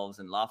themselves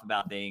and laugh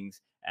about things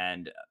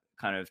and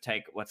kind of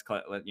take what's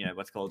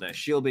called a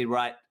she'll be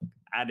right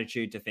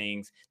attitude to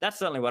things. That's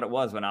certainly what it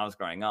was when I was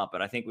growing up.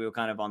 But I think we were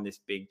kind of on this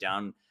big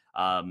down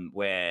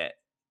where,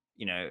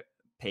 you know,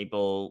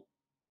 people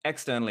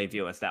externally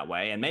view us that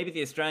way. And maybe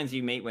the Australians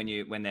you meet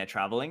when they're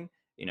traveling,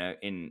 you know,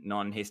 in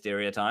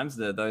non-hysteria times,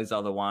 those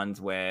are the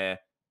ones where,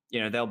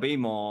 you know, they'll be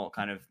more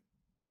kind of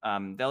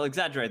they'll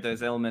exaggerate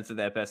those elements of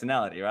their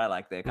personality, right?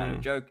 Like they're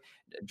kind of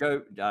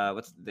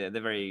they're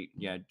very,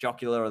 you know,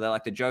 jocular, or they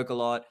like to joke a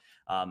lot.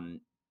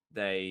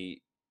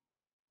 They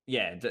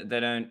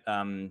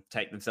don't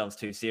take themselves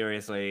too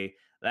seriously.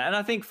 And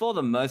I think for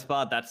the most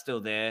part, that's still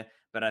there.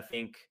 But I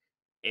think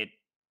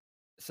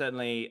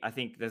I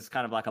think there's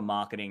kind of like a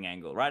marketing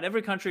angle, right?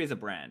 Every country is a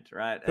brand,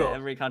 right? Cool.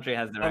 Every country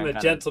has their own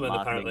kind gentleman, of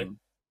marketing. Apparently.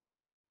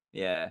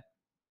 Yeah.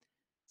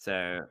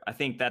 So I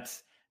think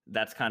that's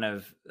kind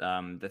of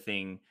the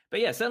thing.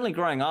 But yeah, certainly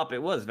growing up,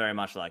 it was very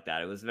much like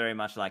that. It was very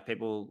much like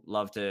people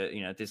love to,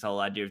 you know, this whole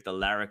idea of the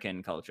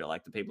larrikin culture,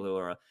 like the people who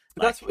are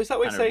like, is that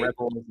what you say?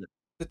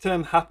 The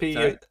term happy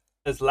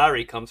as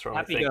Larry comes from.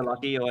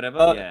 Happy-go-lucky or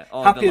whatever. Yeah.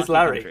 Or happy as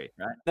Larry. Country,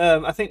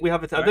 right? I think we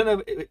have I don't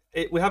know.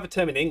 We have a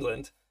term in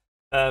England.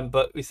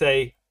 But we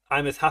say,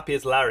 I'm as happy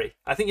as Larry.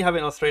 I think you have it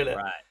in Australia.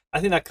 Right.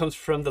 I think that comes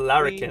from the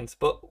larrikins.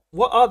 But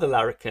what are the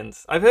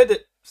larrikins? I've heard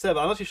it said,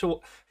 but I'm not too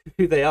sure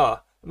who they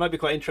are. It might be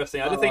quite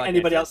interesting. I don't think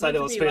anybody outside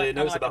of Australia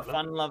knows about them.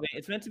 Fun-loving.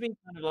 It's meant to be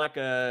kind of like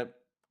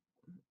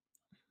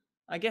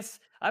I guess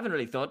I haven't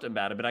really thought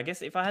about it, but I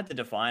guess if I had to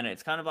define it,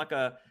 it's kind of like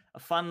a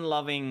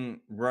fun-loving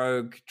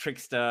rogue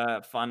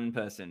trickster fun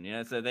person. You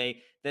know, so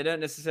they don't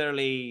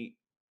necessarily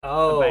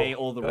obey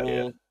all the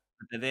rules.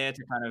 But they're there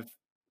to kind of.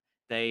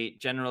 They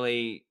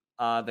generally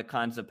are the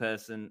kinds of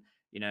person,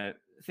 you know,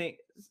 think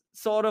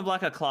sort of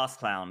like a class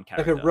clown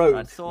character, like a rogue,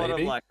 right? Sort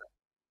maybe? Of like,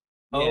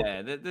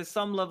 yeah. There's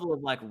some level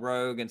of like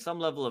rogue and some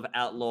level of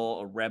outlaw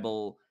or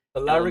rebel. A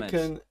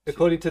larrikin,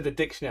 according to the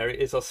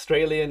dictionary, is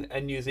Australian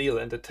and New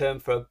Zealand a term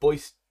for a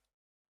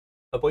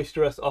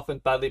boisterous, often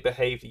badly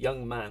behaved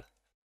young man,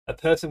 a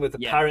person with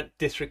apparent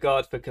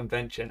disregard for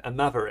convention, a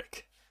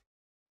maverick.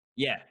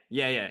 Yeah.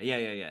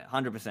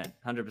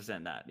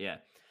 100% that. Yeah.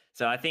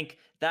 So I think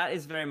that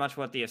is very much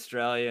what the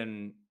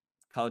Australian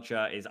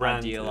culture is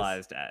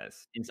idealized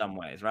as in some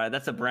ways, right?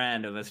 That's a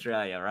brand of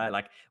Australia, right?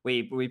 Like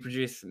we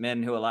produce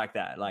men who are like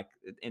that, like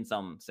in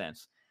some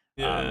sense.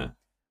 Yeah.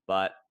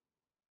 But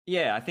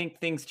yeah, I think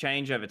things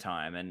change over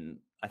time. And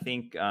I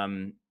think,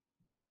 you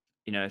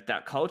know,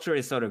 that culture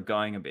is sort of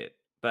going a bit.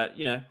 But,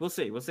 you know, we'll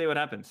see. We'll see what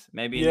happens.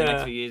 Maybe in the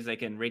next few years,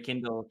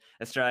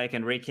 Australia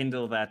can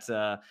rekindle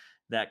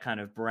that kind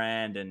of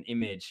brand and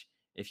image,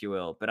 if you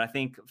will. But I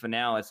think for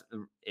now,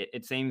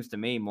 it seems to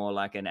me more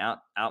like an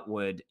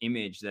outward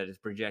image that is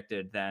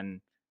projected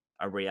than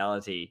a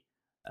reality.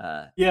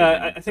 I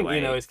think, you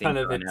know, it's kind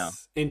of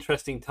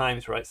interesting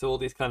times, right? So all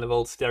these kind of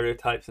old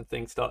stereotypes and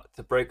things start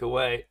to break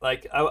away.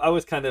 Like I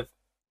used to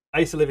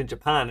live in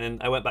Japan,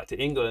 and I went back to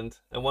England,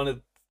 and one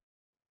of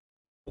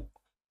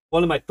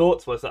my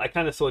thoughts was that I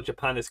kind of saw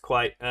Japan as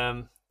quite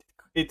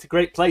it's a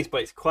great place,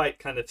 but it's quite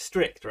kind of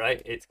strict,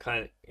 right? It's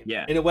kind of,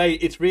 in a way,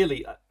 it's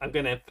really, I'm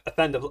going to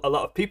offend a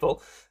lot of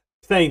people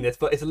saying this,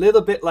 but it's a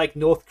little bit like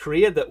North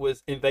Korea that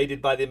was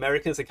invaded by the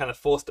Americans and kind of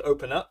forced to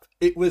open up.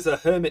 It was a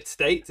hermit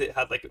state. It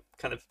had like a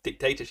kind of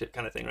dictatorship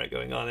kind of thing, right,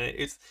 going on. And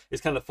it's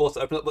kind of forced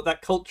to open up, but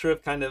that culture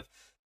of kind of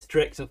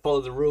strict and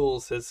follow the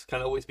rules has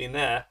kind of always been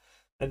there.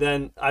 And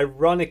then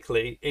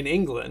ironically in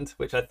England,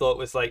 which I thought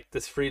was like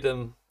this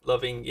freedom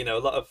loving, a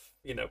lot of,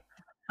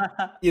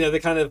 the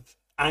kind of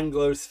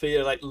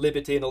Anglosphere, like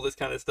liberty and all this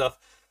kind of stuff.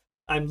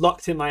 I'm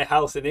locked in my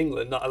house in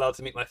England, not allowed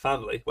to meet my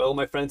family, where all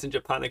my friends in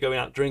Japan are going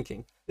out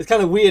drinking. It's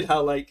kind of weird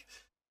how like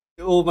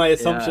all my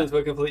Yeah. assumptions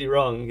were completely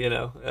wrong.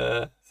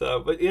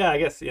 But yeah, I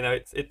guess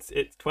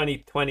it's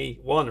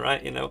 2021,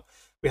 right?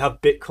 We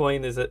have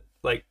Bitcoin is at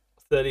like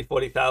 30,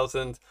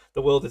 40,000.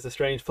 The world is a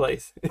strange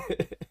place.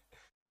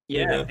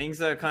 you Yeah, know,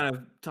 things are kind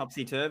of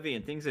topsy turvy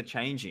and things are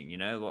changing,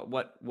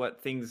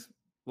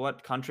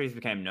 what countries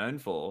became known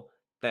for,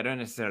 they don't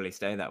necessarily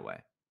stay that way.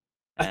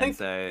 I And think,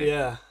 so,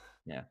 yeah.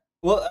 yeah.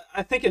 Well,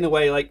 I think in a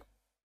way, like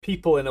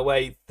people, in a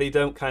way, they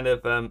don't kind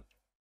of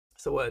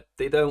so what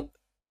they don't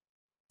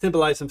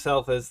symbolize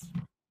themselves as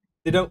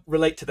they don't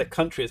relate to their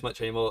country as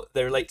much anymore.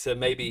 They relate to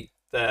maybe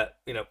their,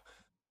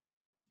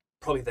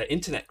 probably their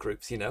internet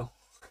groups.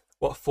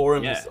 What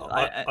forums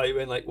Yeah, are you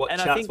in? Like what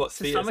and I chats, think what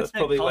to some spheres? That's extent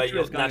probably where culture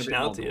your is going a bit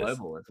more nationality is.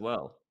 global as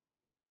well.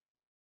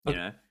 you Okay,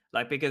 know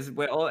like because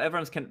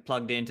everyone's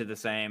plugged into the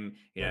same,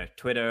 yeah,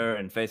 Twitter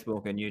and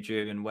Facebook and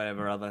YouTube and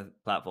whatever other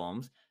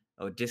platforms,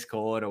 or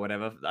Discord or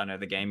whatever I know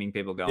the gaming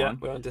people go yeah,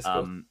 on. we're on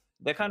Discord.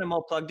 They're kind of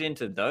more plugged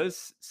into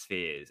those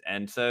spheres,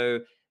 and so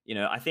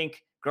I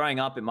think growing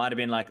up it might have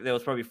been like there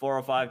was probably 4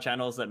 or 5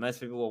 channels that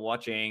most people were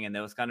watching, and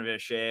there was kind of a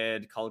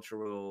shared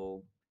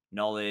cultural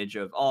knowledge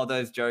of, oh,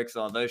 those jokes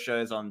on those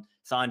shows on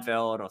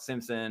Seinfeld or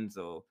Simpsons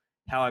or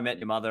How I Met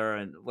Your Mother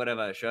and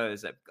whatever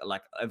shows that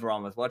like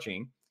everyone was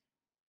watching.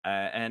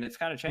 And it's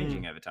kind of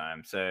Mm, changing over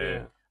time. So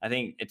yeah. I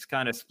think it's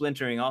kind of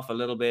splintering off a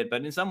little bit,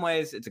 but in some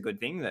ways, it's a good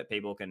thing that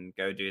people can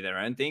go do their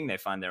own thing. They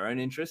find their own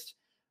interest.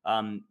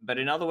 But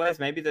in other ways,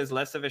 maybe there's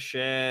less of a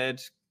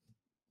shared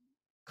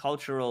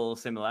cultural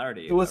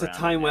similarity There was a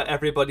around it time where now.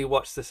 everybody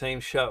watched the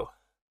same show.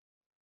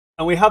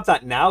 And we have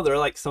that now. There are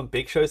like some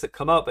big shows that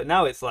come out, but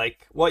now it's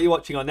like, what are you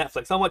watching on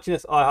Netflix? I'm watching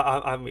this. Oh,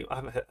 I haven't.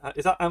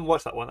 I haven't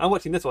watched that one. I'm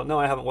watching this one. No,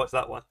 I haven't watched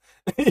that one.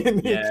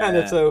 you kind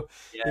of Yeah, so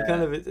you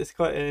kind yeah, of it's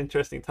quite an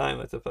interesting time,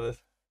 I suppose.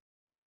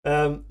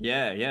 Um,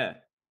 yeah, yeah.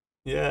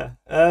 yeah.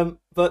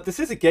 But this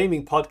is a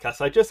gaming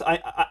podcast.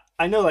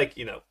 I know, like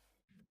you're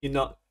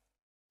not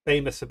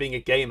famous for being a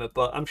gamer,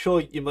 but I'm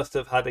sure you must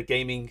have had a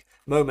gaming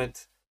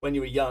moment when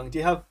you were young. Do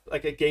you have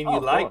like a game Oh, you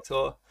of course. liked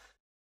or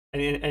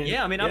any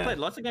Yeah, I mean, I yeah? played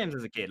lots of games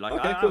as a kid. Like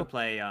Okay, I would cool.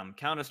 play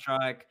Counter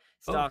Strike,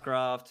 Oh,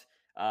 StarCraft,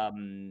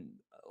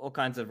 all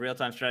kinds of real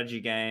time strategy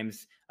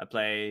games. I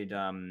played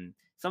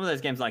some of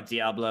those games like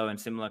Diablo and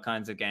similar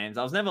kinds of games.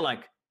 I was never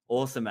like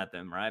awesome at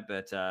them, right?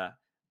 But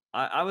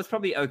I was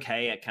probably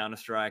okay at Counter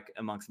Strike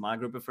amongst my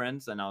group of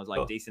friends, and I was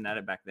like cool. decent at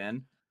it back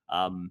then.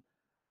 Um,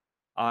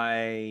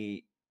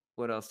 I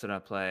What else did I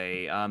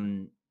play?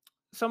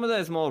 Some of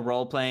those more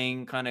role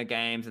playing kind of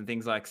games and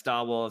things like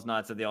Star Wars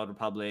Knights of the Old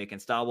Republic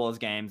and Star Wars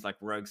games like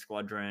Rogue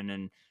Squadron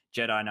and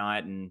Jedi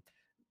Knight and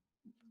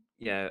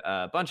yeah,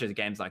 a bunch of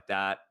games like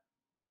that.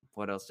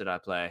 What else did I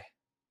play?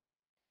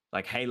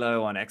 Like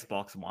Halo on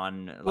Xbox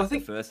One, Well, I like the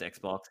think first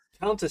Xbox.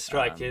 Counter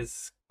Strike Um,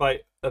 is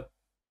quite a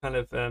kind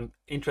of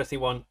interesting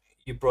one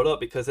you brought up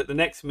because at the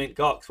next Mint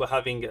Gox we're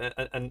having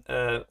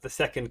the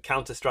second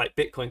Counter Strike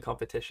Bitcoin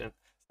competition.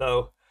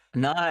 So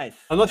nice,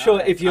 I'm not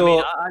sure nice. if I mean,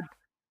 you're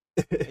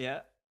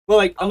yeah. well,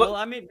 like Oh well,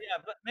 I mean,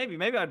 yeah, but maybe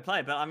I'd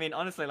play. But I mean,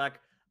 honestly, like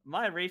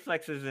my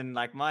reflexes and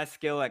like my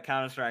skill at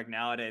Counter Strike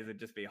nowadays would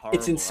just be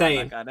it's horrible, right?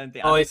 Like insane. I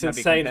Oh, don't it's think I'd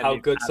be insane how competitive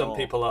good at some all.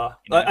 people are.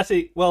 You know?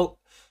 Actually, well,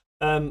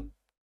 um,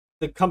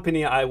 the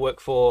company I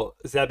work for,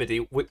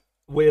 Zebedee,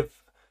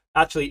 we've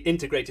actually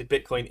integrated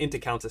Bitcoin into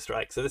Counter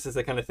Strike. So this is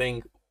the kind of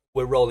thing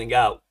we're rolling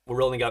out. We're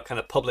rolling out kind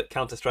of public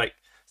Counter Strike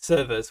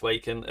servers where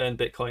you can earn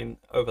Bitcoin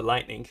over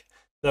Lightning.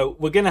 So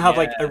we're going to have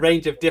like a Yeah,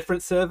 range of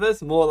different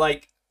servers, more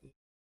like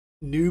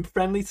noob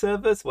friendly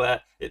servers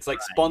where it's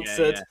like right. Yeah,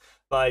 sponsored yeah.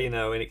 by,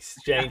 an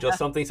exchange or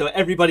something. So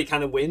everybody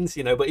kind of wins,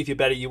 but if you're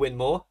better, you win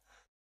more.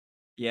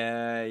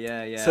 Yeah,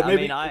 yeah, So yeah. I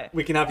mean, maybe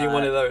we can have you in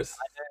one uh, of those.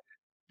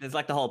 there's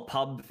like the whole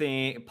pub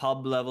thing,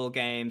 pub level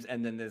games,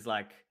 and then there's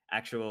like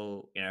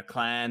actual,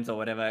 clans or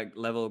whatever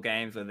level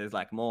games where there's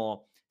like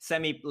more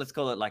let's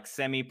call it like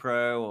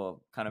semi-pro or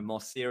kind of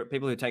more serious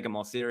people who take it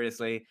more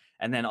seriously,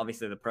 and then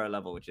obviously the pro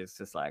level, which is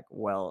just like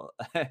well,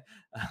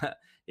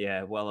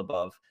 yeah, well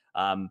above.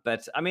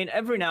 But I mean,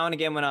 every now and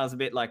again, when I was a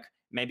bit like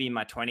maybe in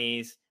my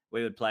 20s,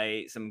 we would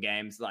play some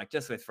games like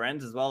just with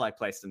friends as well, like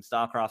play some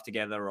StarCraft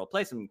together or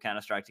play some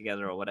Counter Strike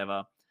together or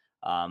whatever.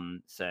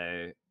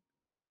 So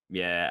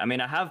yeah, I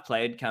mean, I have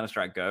played Counter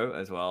Strike Go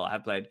as well. I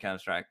have played Counter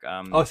Strike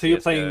Oh, so you're CS:GO.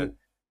 playing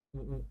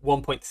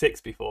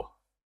 1.6 before?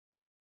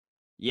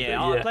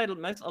 Yeah, I Yeah. played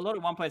a lot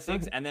of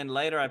 1.6, Okay. and then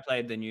later I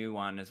played the new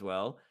one as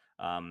well.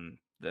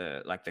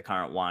 The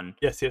current one.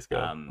 Yes, yes, go.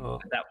 Oh.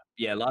 That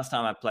yeah, last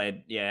time I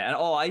played, yeah, and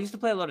I used to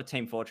play a lot of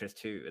Team Fortress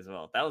 2 as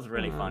well. That was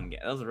really Uh, fun.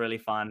 That was really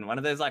fun. One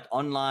of those like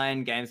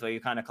online games where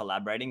you're kind of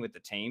collaborating with the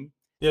team.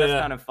 So yeah, that's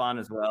yeah. kind of fun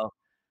as well.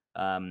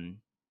 Um,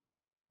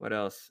 what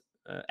else?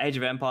 Age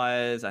of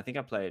Empires. I think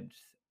I played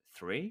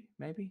 3,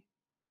 maybe.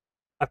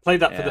 I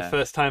played that for the Yeah.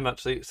 first time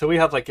actually. So we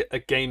have like a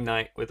game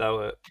night with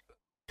our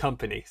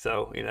company.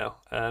 So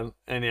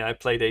and yeah, I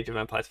played Age of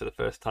Empires for the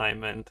first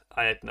time, and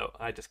I had no,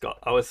 I just got,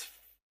 I was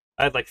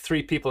I had like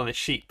 3 people and a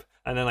sheep,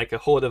 and then like a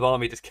horde of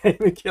army just came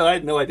and killed. I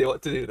had no idea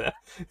what to do there.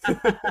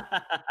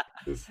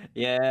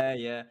 Yeah,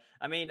 yeah.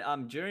 I mean,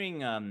 during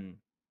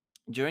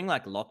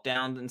like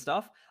lockdowns and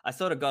stuff, I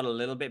sort of got a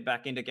little bit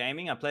back into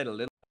gaming. I played a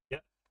little. Yeah,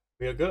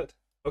 we are good.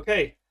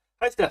 Okay.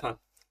 Hi, Stefan.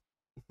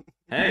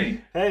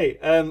 Hey, Hey,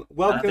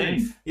 welcome.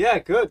 things. Yeah,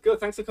 good, good.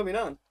 Thanks for coming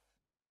on.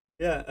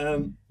 Yeah,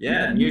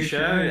 Yeah, new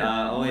show.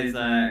 Always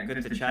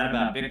good to chat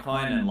about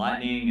Bitcoin and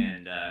Lightning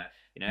and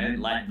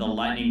like the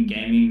Lightning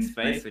gaming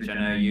space, which I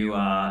know you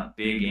are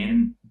big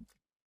in.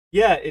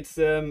 yeah. It's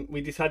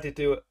we decided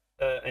to do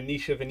a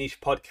niche of a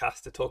niche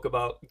podcast to talk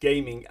about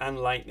gaming and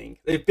Lightning.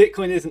 If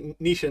Bitcoin isn't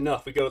niche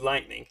enough, we go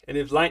Lightning, and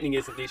if Lightning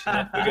isn't niche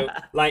enough, we go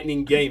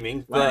Lightning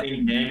gaming. But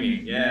Lightning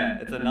gaming, yeah,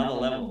 it's another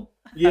level.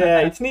 yeah,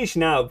 it's niche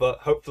now, but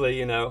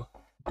hopefully,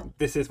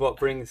 this is what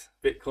brings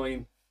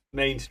Bitcoin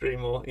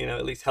mainstream, or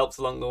at least helps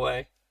along the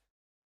way.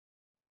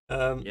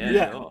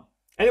 Yeah, sure.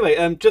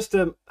 Anyway, just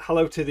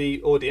hello to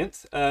the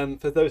audience.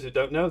 For those who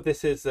don't know,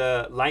 this is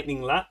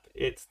Lightning Lap.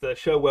 It's the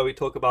show where we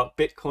talk about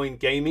Bitcoin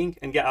gaming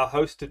and get our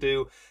host to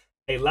do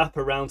a lap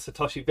around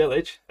Satoshi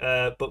Village,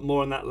 but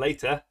more on that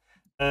later.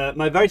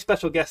 My very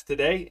special guest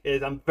today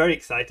is, I'm very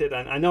excited,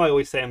 and I know I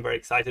always say I'm very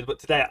excited, but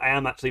today I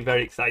am actually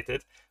very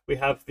excited. We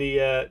have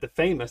the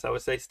famous, I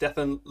would say,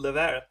 Stefan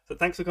Livera. So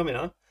thanks for coming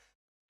on.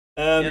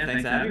 Yeah,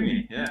 thanks for having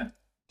me. Yeah.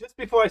 Just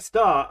before I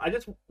start, I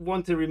just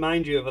want to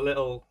remind you of a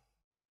little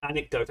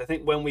anecdote. I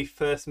think when we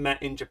first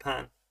met in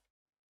Japan,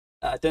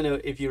 I don't know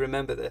if you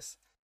remember this,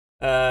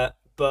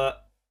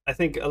 but I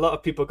think a lot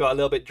of people got a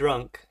little bit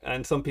drunk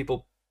and some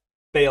people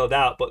bailed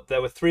out, but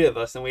there were 3 of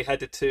us and we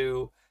headed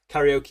to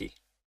karaoke.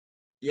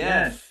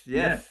 Yes,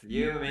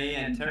 you, me,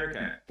 and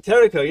Teriko.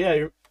 Teriko,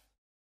 yeah,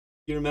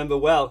 you remember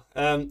well.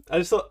 I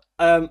just thought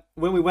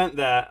when we went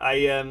there,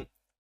 I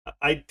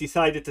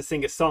decided to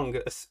sing a song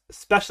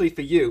especially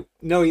for you,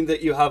 knowing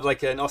that you have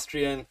like an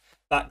Austrian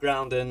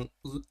background and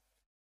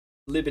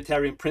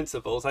libertarian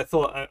principles. I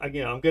thought,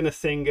 I'm going to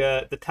sing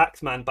 "The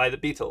Taxman" by the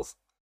Beatles.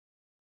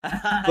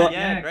 But,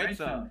 yeah, great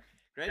song.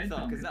 Great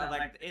song, because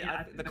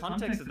the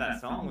context of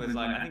that song was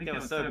like, I think they were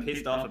so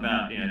pissed off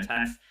about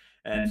tax,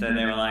 and so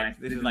they were like,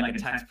 this is like a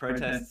tax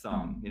protest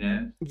song,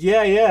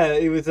 Yeah,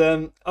 it was.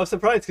 I was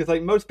surprised because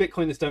like most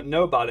Bitcoiners don't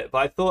know about it, but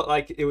I thought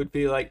like it would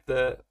be like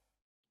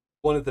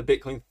one of the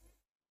Bitcoin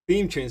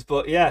theme tunes.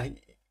 But yeah,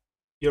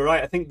 you're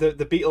right. I think the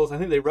Beatles, I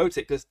think they wrote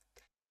it because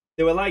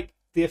they were like,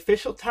 the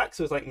official tax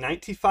was like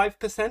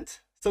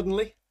 95%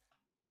 suddenly,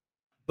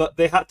 but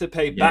they had to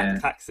pay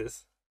back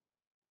taxes.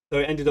 So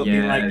it ended up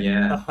being like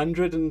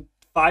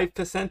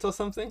 105% or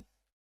something.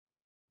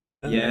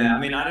 Yeah, I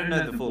mean, I don't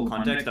know the full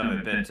context of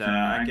it, but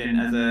I can,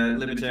 as a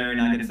libertarian,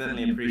 I can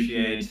certainly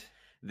appreciate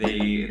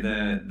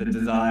the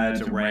desire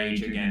to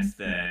rage against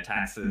the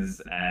taxes,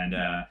 and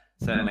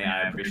certainly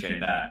I appreciate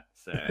that.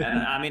 So, and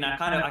I mean, I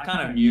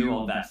kind of knew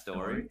all that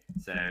story.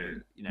 So,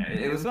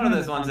 it was one of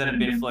those ones that had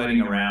been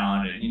floating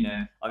around,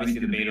 and obviously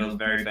the Beatles,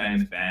 very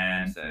famous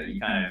band. So you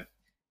kind of,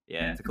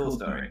 yeah, it's a cool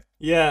story.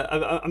 Yeah,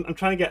 I'm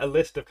trying to get a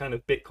list of kind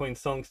of Bitcoin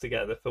songs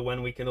together for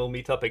when we can all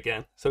meet up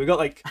again. So we got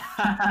like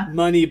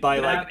Money by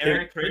like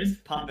Eric Prince,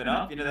 Pump It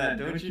Up. You know that?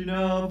 Don't you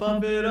know,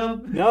 Pump It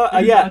Up? No,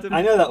 yeah,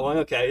 I know that one.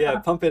 Okay, yeah,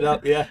 Pump It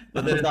Up. Yeah.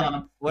 But there's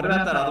what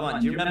about that other one?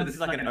 Do you remember? This is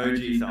like an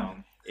OG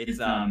song. It's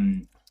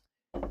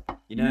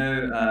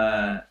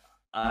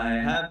I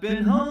have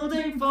been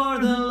holding for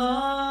the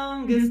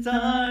longest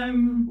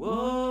time. Whoa.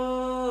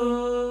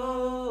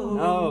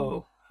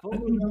 No. For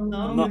the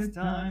longest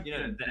time.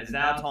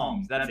 Zao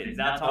Tongs. That's it.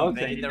 Zao Tongs.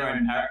 Okay. They did their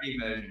own parody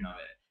version of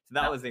it. So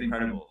that was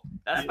incredible.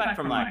 That's back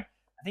from like, I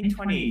think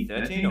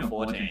 2013 or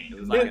 14. It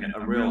was like a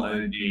real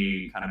OG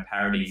kind of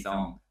parody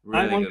song.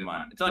 Really good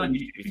one. It's on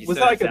YouTube. If you Was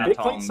that like a Zao Bitcoin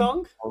Tongs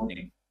song?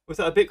 holding. Was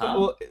that a Bitcoin?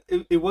 Well,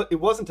 it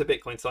wasn't a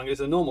Bitcoin song. It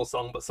was a normal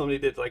song, but somebody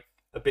did like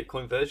a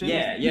Bitcoin version.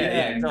 Yeah.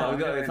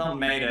 Someone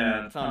made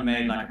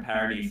like a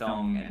parody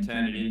song and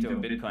turned it into a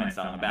Bitcoin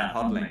song about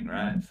hodling,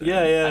 right? So,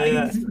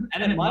 Yeah.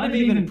 And it might have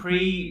even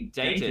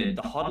predated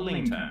the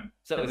hodling term.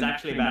 So it was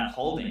actually about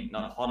holding,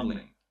 not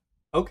hodling.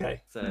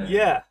 Okay. So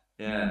yeah,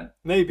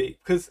 maybe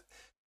because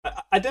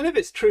I don't know if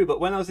it's true, but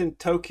when I was in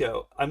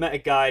Tokyo, I met a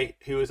guy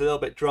who was a little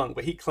bit drunk,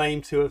 but he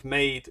claimed to have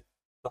made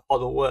the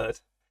hodl word.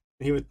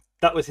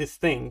 That was his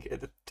thing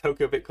at the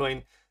Tokyo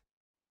Bitcoin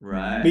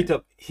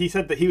meetup. He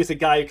said that he was a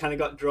guy who kind of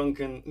got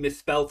drunk and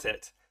misspelt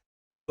it.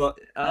 But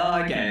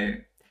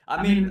okay.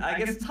 I mean, I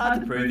guess it's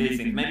hard to prove these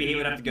things. Maybe he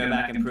would have to go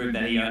back and prove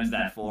that he owns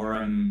that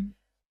forum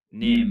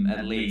NIM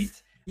at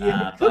least.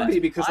 Yeah, it could be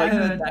because I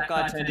heard that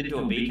guy turned into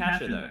a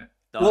Bcacher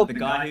though. The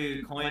guy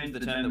who coined the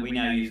term that we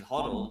now use,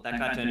 hodl, that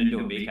guy turned into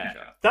a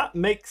Bcacher. That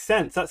makes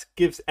sense. That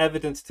gives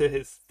evidence to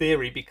his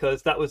theory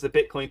because that was the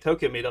Bitcoin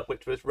Tokyo meetup,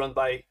 which was run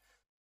by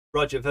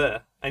Roger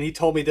Ver, and he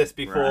told me this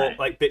before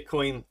like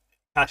Bitcoin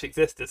Cash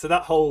existed. So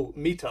that whole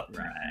meetup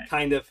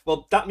kind of,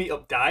 that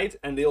meetup died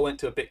and they all went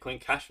to a Bitcoin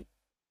Cash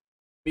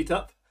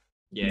meetup.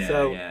 Yeah.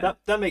 So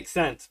that makes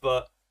sense.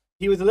 But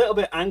he was a little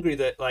bit angry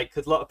that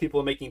because a lot of people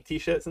were making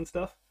T-shirts and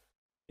stuff,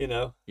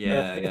 Yeah.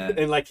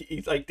 and he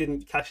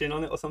didn't cash in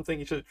on it or something.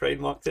 He should have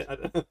trademarked it. I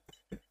don't know.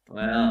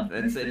 Well,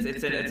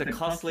 it's a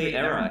costly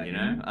era, you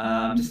know.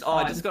 I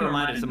just got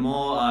reminded some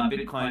more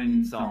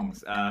Bitcoin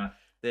songs.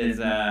 There's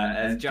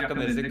as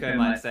Giacomo Zucco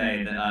might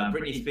say, that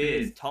Britney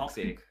Spears,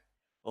 "Toxic,"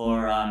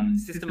 or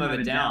System of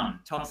a Down,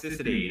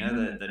 "Toxicity." You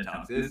know the Sure.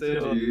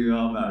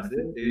 toxicity of our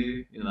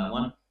city. You know that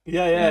one?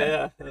 Yeah, Yeah, yeah,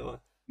 yeah.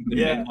 good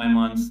Yeah. Bitcoin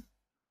ones.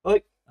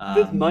 Like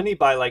there's Um, Money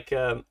by like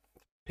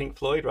Pink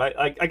Floyd, right?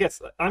 I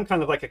guess I'm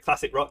kind of like a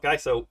classic rock guy,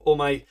 so all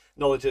my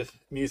knowledge of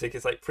music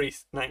is like pre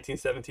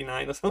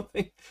 1979 or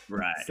something.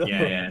 right. Yeah, So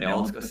yeah. The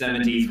old school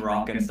 70s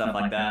rock and stuff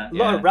like that. a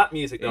lot of Yeah. rap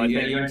music though, I You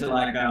think. you into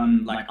like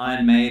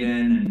Iron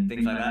Maiden and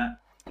things like that?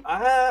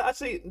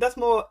 Actually, that's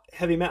more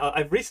heavy metal.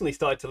 I've recently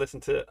started to listen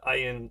to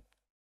Iron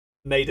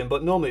Maiden,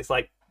 but normally it's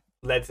like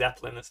Led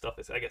Zeppelin and stuff.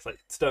 It's I guess like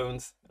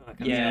Stones, that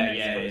kind of stuff. Yeah, I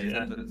yeah, suppose.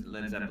 yeah. Yeah,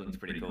 Led Zeppelin's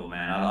pretty cool,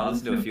 man. I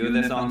listened to a few of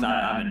their songs.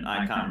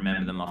 I can't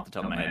remember them off the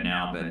top of my head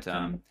now, but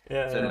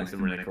yeah. certainly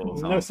some really cool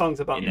No songs songs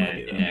about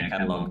money in though. their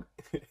catalog.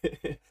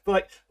 But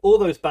like all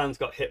those bands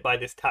got hit by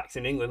this tax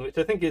in England, which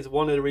I think is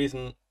one of the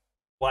reasons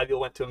why they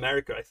all went to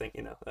America. I think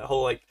that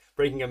whole like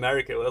breaking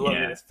America. A lot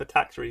of it Yeah. is for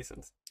tax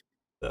reasons.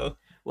 So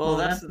Well,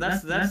 that's the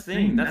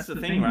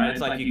thing, right?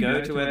 It's like you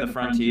go to where the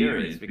frontier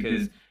is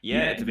because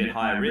yeah, it's a bit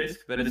high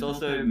risk, but it's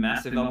also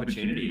massive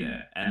opportunity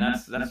there, and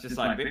that's just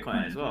like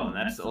Bitcoin as well, and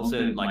that's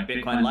also like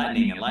Bitcoin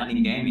Lightning and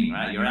Lightning Gaming,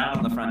 right? You're out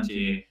on the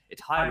frontier.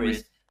 It's high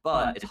risk,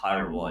 but it's high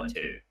reward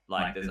too.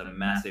 Like there's a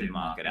massive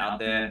market out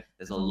there.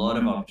 There's a lot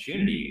of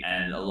opportunity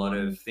and a lot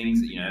of things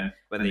that, you know,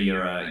 whether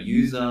you're a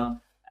user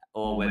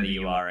or whether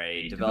you are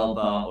a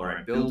developer or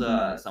a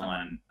builder,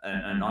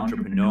 an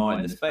entrepreneur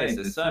in the space,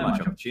 there's so much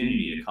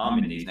opportunity to come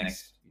in these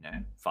next,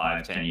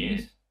 5, 10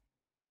 years.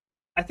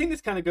 I think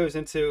this kind of goes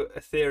into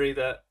a theory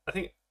that I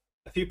think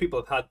a few people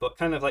have had, but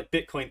kind of like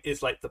Bitcoin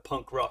is like the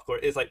punk rock, or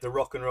it is like the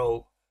rock and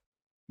roll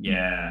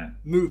Yeah,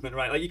 movement,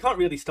 right? Like you can't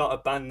really start a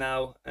band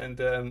now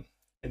and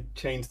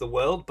change the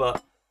world,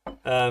 but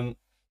um,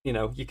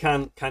 you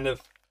can kind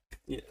of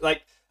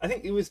like I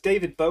think it was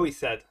David Bowie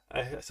said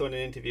I saw in an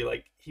interview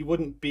like he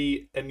wouldn't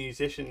be a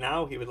musician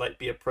now, he would like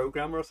be a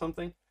programmer or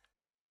something.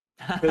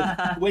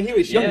 Because when he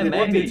was young, yeah, he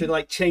wanted to maybe.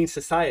 like change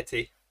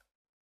society.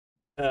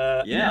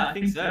 Yeah, I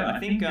think so. I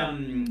think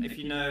if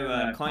you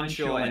know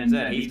Coinshaw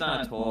NZ, he's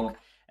done a talk,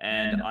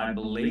 and I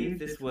believe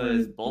this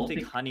was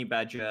Baltic Honey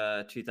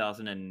Badger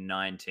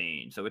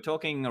 2019. So we're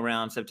talking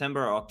around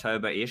September or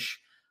October-ish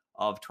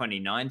of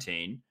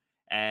 2019,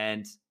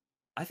 and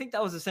I think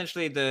that was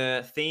essentially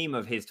the theme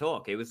of his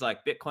talk. It was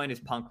like Bitcoin is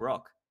punk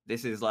rock.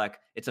 This is like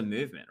it's a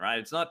movement, right?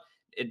 It's not.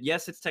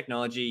 Yes, it's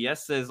technology.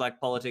 Yes, there's like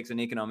politics and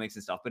economics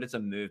and stuff, but it's a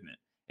movement.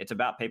 It's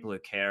about people who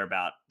care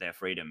about their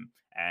freedom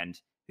and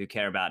who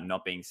care about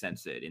not being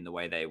censored in the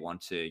way they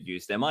want to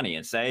use their money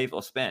and save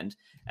or spend.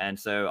 And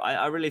so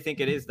I really think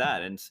it is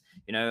that. And,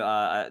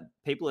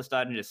 people are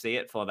starting to see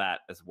it for that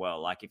as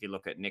well. Like if you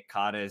look at Nick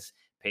Carter's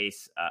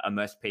piece, A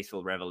Most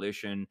Peaceful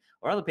Revolution,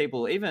 or other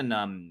people, even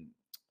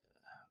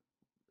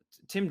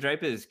Tim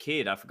Draper's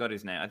kid, I forgot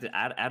his name. I think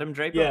Adam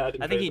Draper. yeah,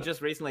 Adam I think he Draper.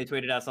 just recently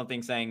tweeted out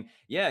something saying,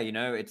 "Yeah,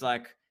 it's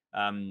like,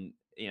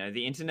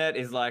 the internet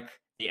is like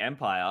the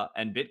empire,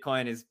 and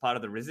Bitcoin is part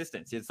of the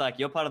resistance. It's like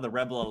you're part of the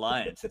Rebel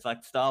Alliance. It's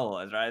like Star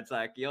Wars, right? It's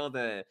like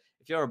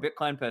if you're a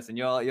Bitcoin person,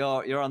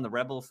 you're on the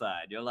rebel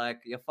side.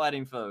 You're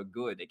fighting for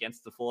good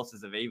against the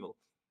forces of evil.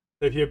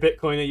 So if you're a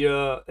Bitcoiner,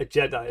 you're a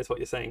Jedi, is what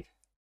you're saying.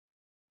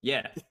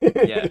 Yeah,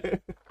 yeah."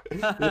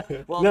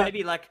 Well, No,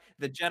 maybe like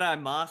the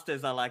Jedi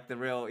Masters are like the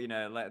real,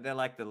 like they're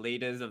like the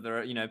leaders of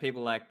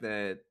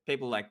the,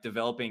 people like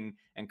developing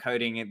and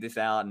coding this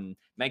out and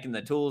making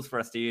the tools for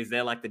us to use.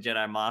 They're like the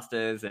Jedi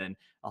Masters, and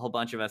a whole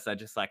bunch of us are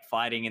just like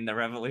fighting in the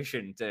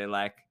revolution to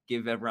like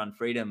give everyone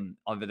freedom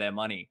over their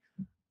money.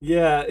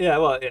 yeah, yeah.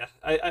 Well, yeah.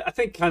 I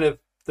think kind of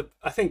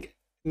I think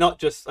not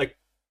just like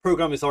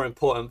programmers are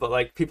important, but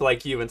like people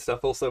like you and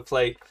stuff also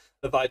play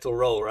a vital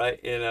role, right?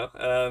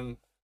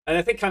 And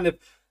I think kind of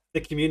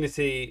the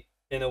community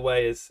in a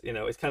way is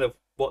kind of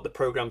what the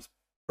program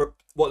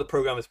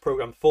is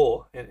programmed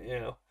for,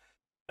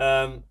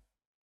 Um,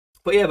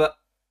 but yeah, but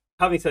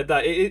having said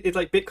that, it's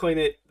like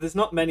Bitcoin. There's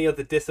not many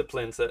other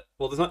disciplines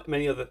there's not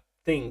many other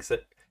things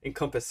that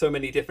encompass so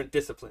many different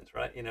disciplines,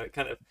 right? It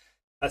kind of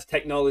has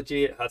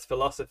technology, it has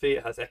philosophy,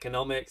 it has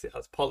economics, it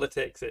has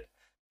politics, it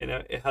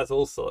has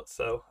all sorts.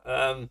 So,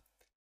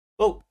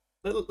 well,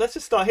 let's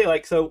just start here.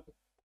 Like, so,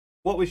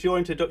 what was your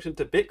introduction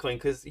to Bitcoin?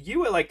 Because you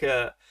were like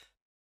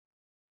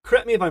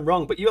correct me if I'm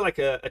wrong, but you were like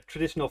a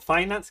traditional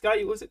finance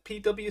guy. Was it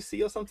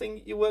PwC or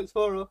something you worked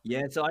for? Or?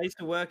 Yeah, so I used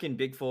to work in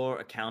Big Four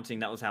accounting.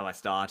 That was how I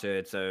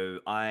started.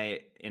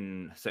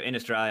 In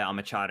Australia, I'm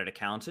a chartered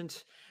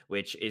accountant,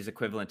 which is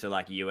equivalent to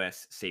like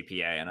US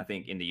CPA, and I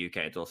think in the UK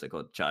it's also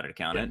called chartered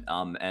Yeah.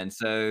 accountant. And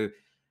so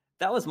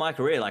that was my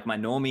career. Like my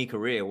normie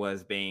career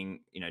was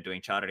being,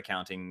 doing chartered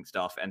accounting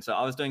stuff, and so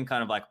I was doing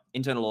kind of like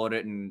internal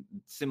audit and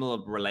similar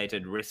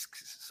related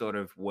risks sort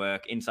of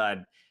work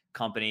inside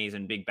companies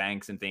and big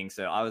banks and things.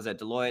 So I was at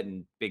Deloitte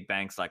and big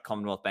banks like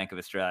Commonwealth Bank of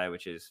Australia,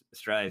 which is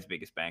Australia's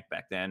biggest bank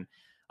back then.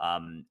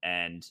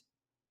 And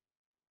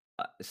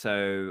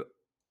so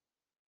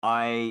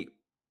I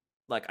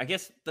like, I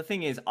guess the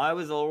thing is, I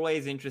was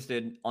always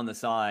interested on the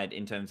side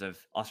in terms of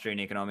Austrian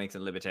economics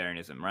and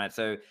libertarianism, right?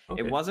 So it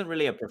Okay. wasn't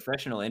really a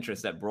professional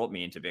interest that brought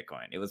me into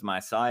Bitcoin. It was my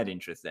side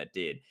interest that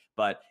did.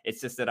 But it's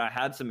just that I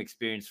had some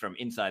experience from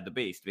inside the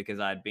beast because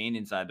I'd been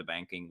inside the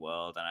banking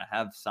world and I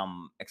have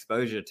some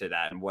exposure to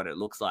that and what it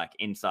looks like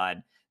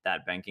inside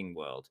that banking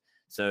world.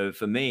 So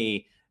for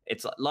me,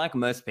 it's like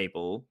most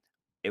people,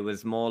 it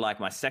was more like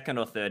my second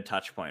or third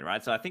touch point,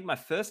 right? So I think my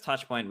first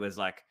touch point was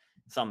like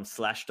some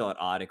Slashdot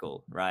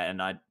article, right?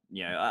 And I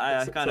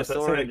kind of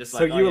saw it and just So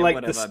like, oh you were yeah, like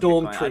the whatever,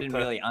 Bitcoin. I didn't stormtrooper.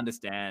 really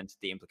understand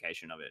the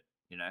implication of it.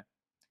 I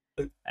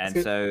was And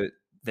gonna- so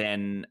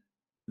then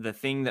the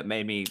thing that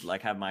made me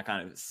like have my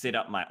kind of sit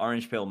up my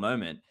orange pill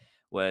moment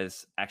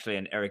was actually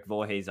an Eric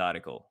Voorhees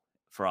article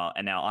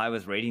and now I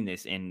was reading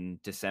this in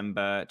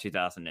December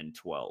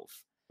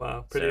 2012.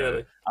 Wow, pretty So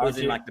early. I Would was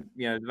in you? like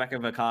the back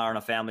of a car on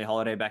a family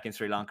holiday back in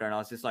Sri Lanka, and I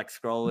was just like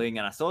scrolling,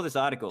 and I saw this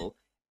article,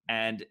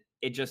 and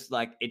it just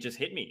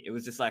hit me. It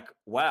was just like,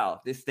 wow,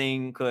 this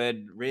thing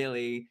could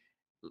really.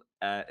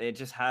 It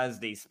just has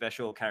these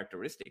special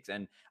characteristics,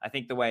 and I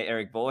think the way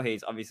Eric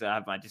Voorhees. Obviously, I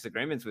have my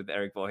disagreements with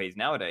Eric Voorhees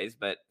nowadays,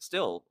 but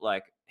still,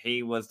 like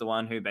he was the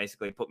one who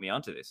basically put me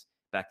onto this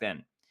back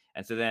then.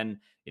 And so then,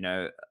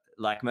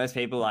 like most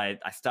people, I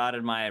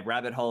started my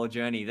rabbit hole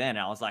journey. Then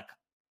I was like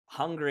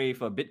hungry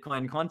for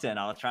Bitcoin content.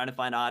 I was trying to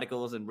find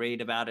articles and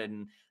read about it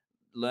and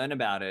learn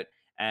about it.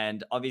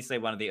 And obviously,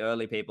 one of the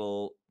early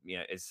people,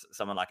 is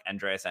someone like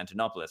Andreas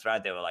Antonopoulos,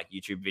 right? There were like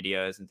YouTube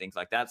videos and things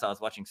like that. So I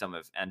was watching some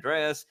of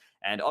Andreas,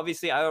 and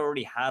obviously, I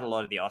already had a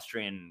lot of the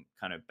Austrian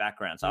kind of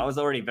background. So I was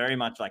already very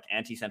much like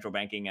anti-central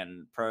banking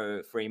and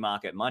pro free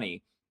market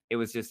money. It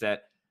was just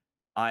that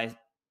I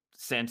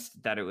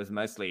sensed that it was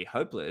mostly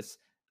hopeless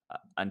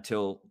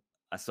until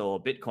I saw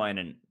Bitcoin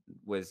and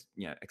was,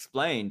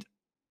 explained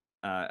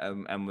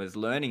and was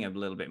learning a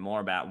little bit more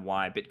about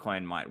why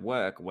Bitcoin might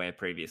work where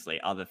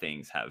previously other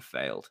things have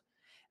failed.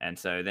 And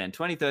so then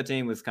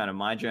 2013 was kind of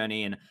my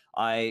journey, and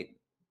I,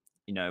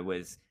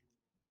 was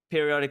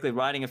periodically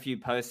writing a few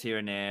posts here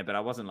and there, but I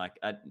wasn't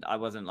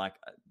like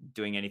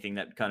doing anything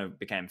that kind of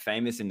became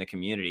famous in the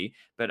community.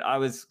 But I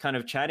was kind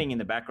of chatting in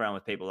the background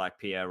with people like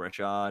Pierre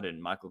Rochard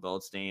and Michael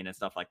Goldstein and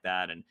stuff like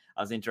that, and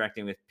I was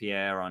interacting with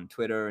Pierre on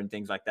Twitter and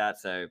things like that.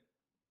 So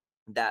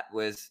that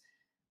was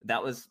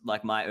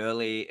like my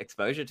early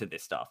exposure to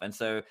this stuff. And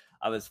so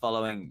I was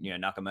following,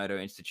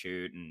 Nakamoto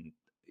Institute and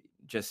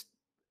just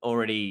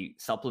already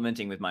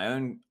supplementing with my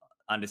own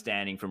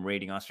understanding from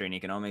reading Austrian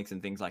economics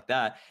and things like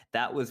that.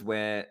 That was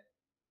where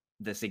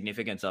the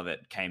significance of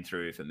it came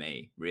through for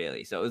me,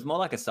 really. So it was more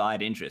like a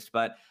side interest,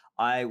 but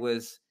I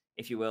was,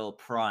 if you will,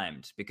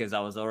 primed because I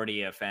was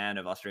already a fan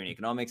of Austrian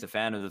economics, a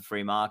fan of the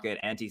free market,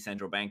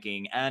 anti-central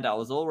banking, and I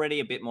was already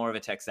a bit more of a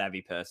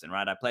tech-savvy person,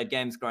 right? I played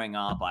games growing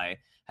up. I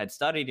had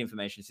studied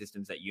information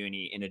systems at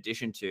uni in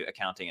addition to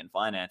accounting and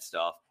finance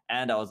stuff,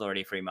 and I was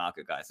already a free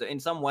market guy. So in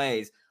some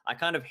ways, I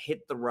kind of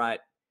hit the right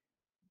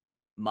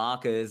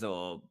markers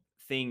or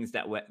things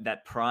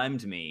that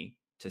primed me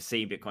to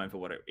see Bitcoin for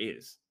what it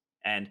is.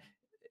 And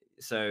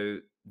so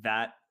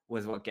that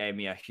was what gave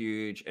me a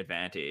huge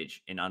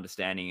advantage in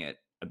understanding it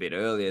a bit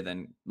earlier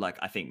than like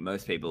I think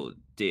most people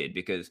did,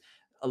 because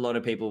a lot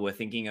of people were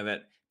thinking of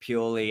it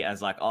purely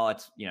as like, oh,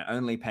 it's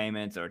only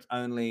payments or it's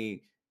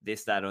only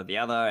this, that, or the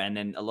other. And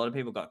then a lot of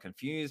people got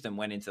confused and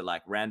went into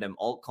like random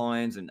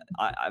altcoins. And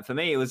for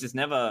me, it was just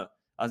never,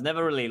 I was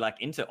never really like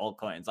into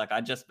altcoins. Like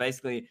I just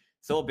basically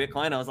saw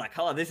Bitcoin. I was like,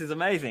 oh, this is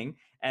amazing.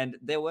 And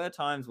there were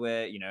times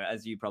where,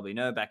 as you probably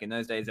know, back in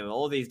those days, there were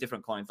all these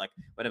different coins, like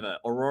whatever,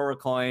 Aurora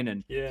coin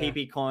and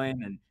PP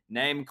coin and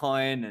name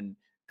coin and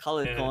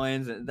colored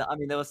coins. I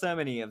mean, there were so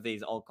many of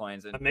these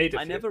altcoins, and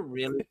I never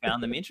really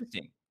found them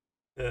interesting.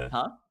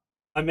 Huh?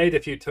 I made a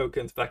few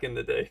tokens back in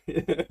the day.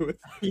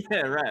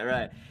 Yeah,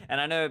 right.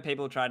 And I know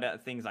people tried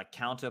out things like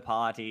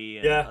Counterparty,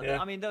 and yeah.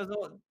 I mean, there was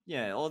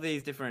all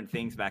these different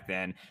things back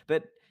then,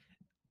 but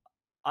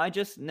I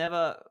just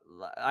never,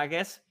 I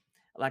guess,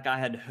 like I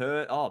had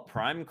heard, oh,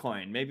 Prime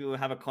coin, maybe we'll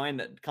have a coin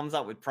that comes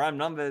up with prime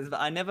numbers,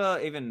 but I never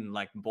even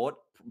like bought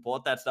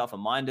that stuff or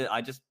minded.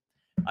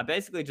 I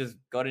basically just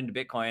got into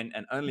Bitcoin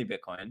and only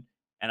Bitcoin,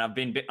 and I've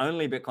been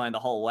only Bitcoin the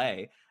whole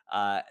way.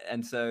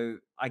 And so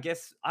I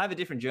guess I have a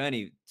different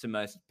journey to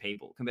most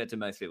people compared to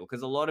most people,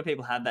 because a lot of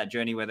people had that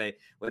journey where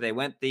they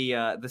went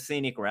the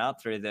scenic route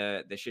through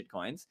the shit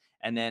coins,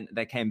 and then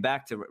they came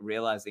back to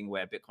realizing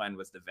where Bitcoin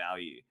was the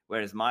value.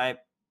 Whereas my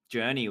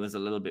journey was a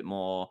little bit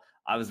more,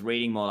 I was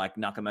reading more like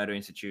Nakamoto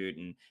Institute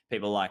and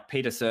people like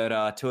Peter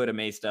Serta, Tuur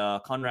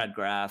Demeester, Conrad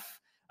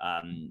Graf,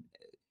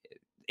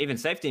 even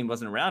Safety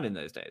wasn't around in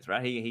those days,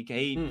 right?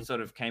 He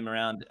sort of came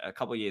around a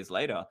couple of years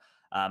later.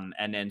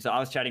 And then so I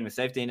was chatting with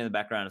Safety in the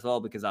background as well,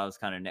 because I was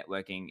kind of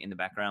networking in the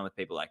background with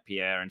people like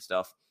Pierre and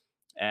stuff.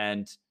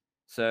 And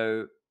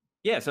so,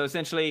 yeah, so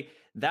essentially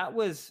that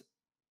was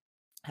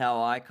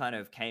how I kind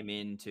of came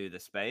into the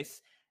space.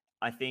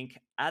 I think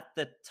at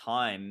the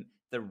time,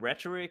 the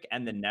rhetoric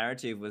and the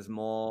narrative was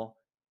more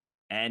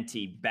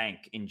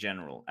anti-bank in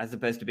general, as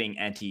opposed to being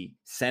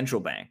anti-central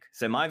bank.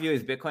 So my view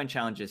is Bitcoin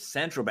challenges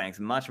central banks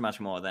much, much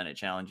more than it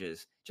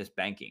challenges just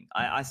banking.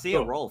 I see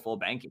a role for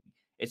banking.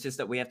 It's just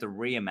that we have to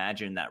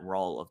reimagine that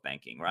role of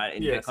banking, right?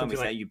 In Bitcoin, we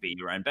say you be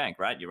your own bank,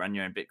 right? You run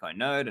your own Bitcoin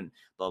node and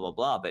blah, blah,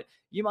 blah. But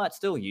you might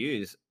still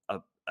use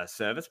a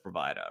service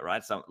provider,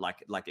 right? So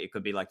like it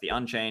could be like the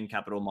Unchained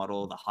Capital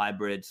model, the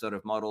hybrid sort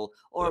of model,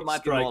 or like it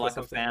might be more like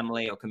a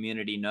family or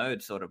community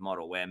node sort of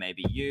model where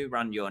maybe you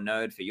run your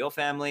node for your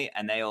family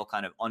and they all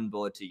kind of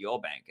onboard to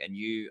your bank and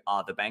you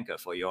are the banker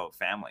for your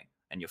family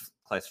and your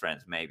close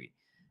friends maybe.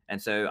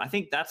 And so I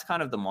think that's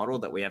kind of the model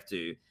that we have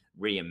to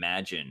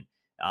reimagine.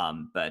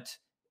 But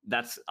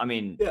that's, I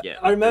mean,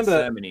 I remember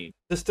so many,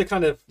 just to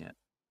kind of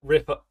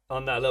rip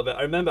on that a little bit.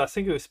 I remember, I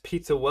think it was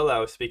Peter Will I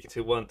was speaking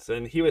to once,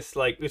 and he was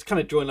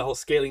kind of drawing the whole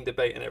scaling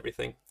debate and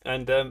everything.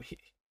 And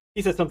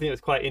he said something that was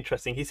quite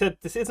interesting. He said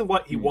this isn't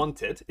what he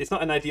wanted. It's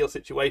not an ideal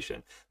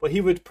situation, but he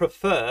would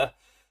prefer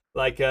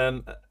like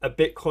a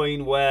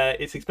Bitcoin where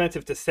it's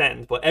expensive to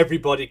send, but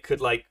everybody could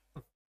like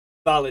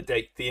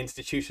validate the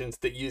institutions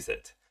that use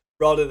it,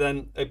 rather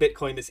than a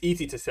Bitcoin that's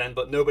easy to send,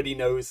 but nobody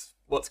knows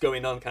what's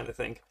going on kind of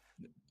thing.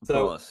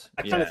 So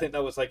I kind of think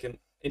that was like an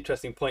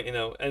interesting point,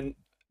 and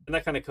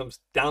that kind of comes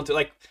down to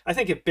like, I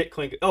think if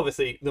Bitcoin,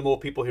 obviously the more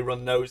people who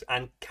run nodes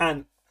and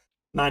can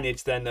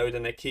manage their node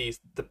and their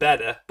keys, the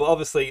better. But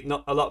obviously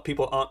not a lot of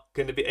people aren't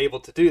going to be able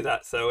to do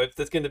that. So if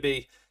there's going to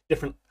be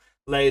different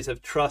layers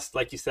of trust,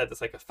 like you said,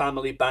 there's like a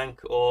family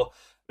bank, or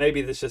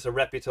maybe there's just a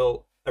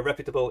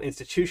reputable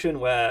institution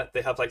where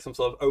they have like some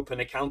sort of open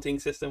accounting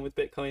system with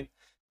Bitcoin.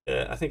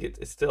 I think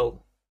it's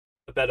still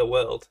a better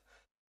world.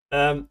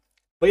 But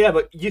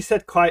you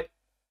said quite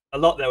a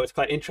lot there. Was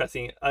quite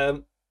interesting.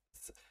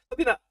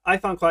 Something that I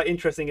found quite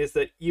interesting is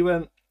that you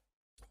were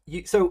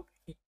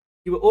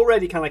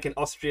already kind of like an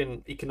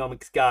Austrian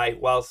economics guy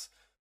whilst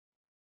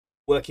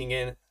working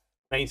in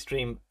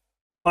mainstream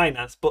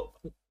finance. But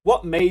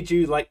what made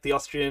you like the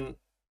Austrian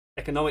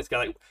economics guy?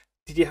 Like,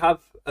 did you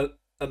have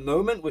a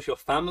moment? Was your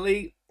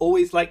family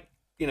always like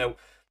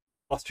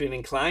Austrian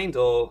inclined,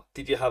 or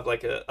did you have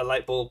like a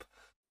light bulb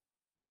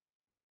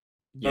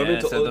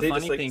moment? So the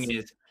funny thing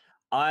is,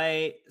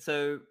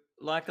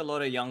 like a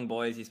lot of young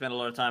boys, you spend a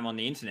lot of time on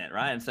the internet,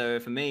 right? And so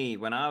for me,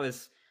 when I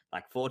was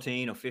like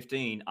 14 or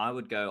 15, I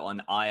would go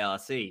on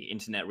IRC,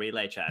 Internet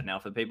Relay Chat. Now,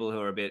 for people who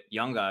are a bit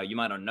younger, you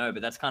might not know,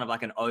 but that's kind of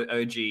like an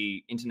OG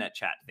internet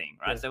chat thing,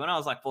 right? So when I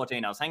was like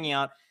 14, I was hanging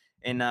out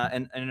in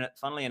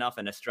funnily enough,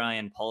 an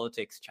Australian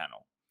politics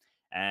channel.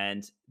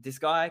 And this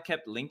guy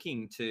kept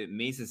linking to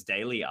Mises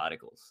Daily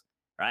articles,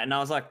 right? And I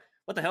was like,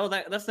 what the hell?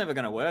 That's never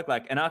going to work.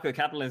 Like,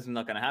 anarcho-capitalism is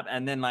not going to happen.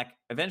 And then like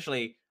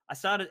eventually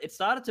it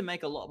started to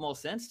make a lot more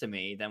sense to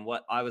me than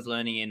what I was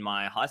learning in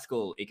my high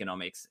school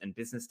economics and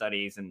business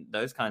studies and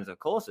those kinds of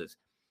courses.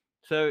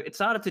 So it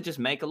started to just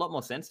make a lot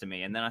more sense to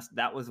me. And then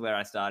that was where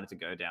I started to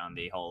go down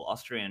the whole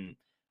Austrian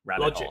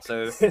rabbit hole.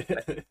 So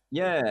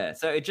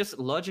so it just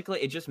logically,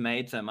 it just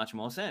made so much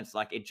more sense.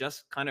 Like it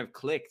just kind of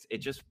clicked. It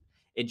just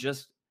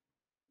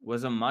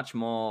was a much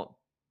more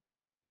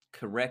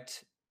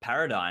correct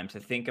paradigm to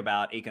think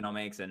about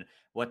economics and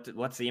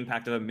what's the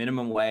impact of a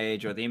minimum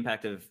wage or the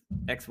impact of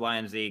X, Y,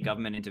 and Z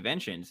government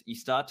interventions. You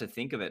start to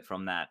think of it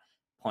from that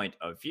point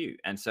of view.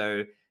 And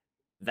so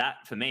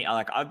that for me,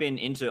 like I've been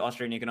into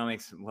Austrian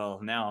economics, well,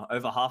 now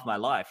over half my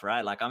life,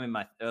 right? Like I'm in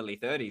my early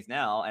 30s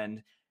now,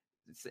 and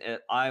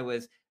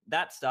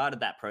that started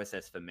that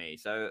process for me.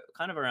 So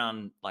kind of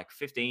around like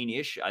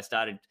 15-ish, I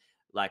started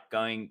like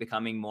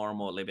becoming more and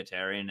more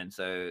libertarian. And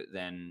so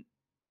then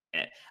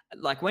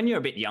like when you're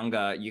a bit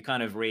younger, you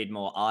kind of read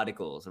more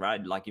articles,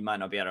 right? Like you might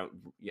not be able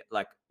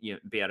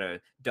to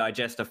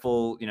digest a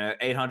full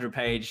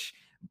 800-page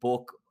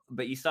book,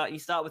 but you start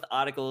with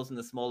articles and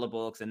the smaller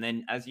books, and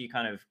then as you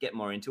kind of get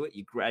more into it,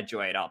 you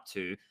graduate up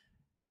to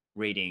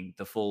reading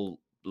the full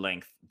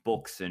length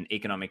books and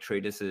economic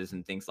treatises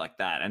and things like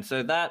that. And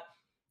so that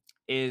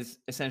is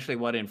essentially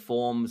what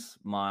informs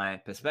my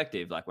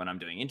perspective. Like when I'm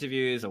doing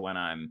interviews or when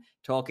I'm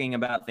talking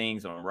about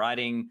things or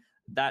writing,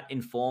 that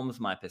informs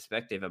my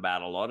perspective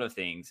about a lot of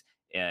things,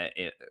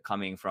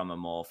 coming from a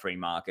more free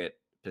market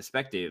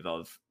perspective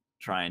of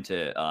trying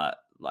to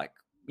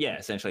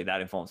essentially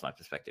that informs my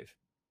perspective.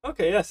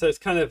 Okay, yeah, so it's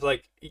kind of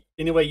like,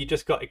 in a way, you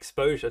just got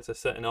exposure to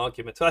certain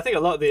arguments. So I think a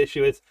lot of the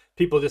issue is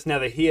people just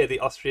never hear the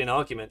Austrian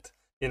argument,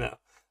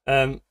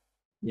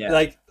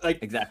 like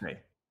exactly.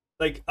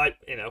 Like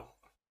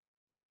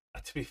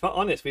to be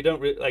honest, we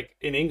don't really, like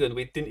in England,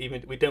 we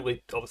don't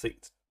really, obviously,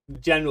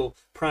 general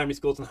primary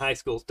schools and high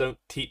schools don't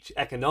teach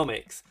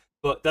economics,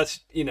 but that's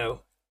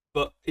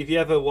but if you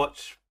ever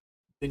watch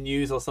the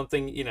news or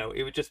something,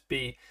 it would just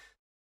be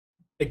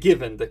a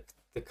given that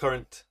the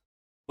current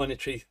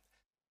monetary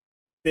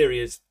theory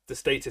is the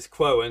status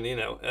quo. And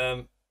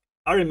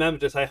I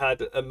remember that I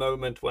had a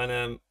moment when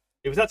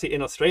it was actually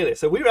in Australia,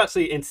 so we were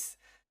actually in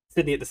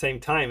Sydney at the same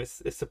time.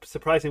 It's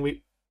surprising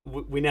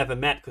we never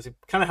met, because we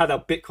kind of had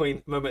our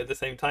Bitcoin moment at the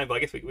same time, but I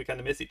guess we kind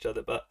of miss each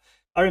other. But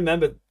I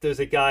remember there's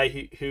a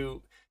guy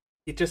who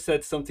he just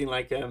said something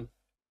like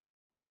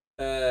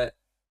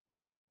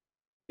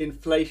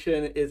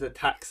inflation is a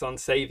tax on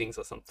savings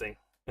or something,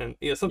 and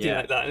something Yeah.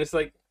 like that. And it's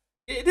like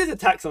it is a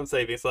tax on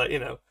savings. Like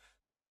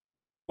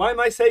why am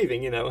I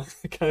saving?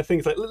 Kind of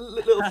things like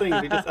little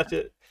things. We just have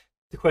to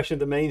question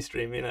the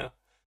mainstream.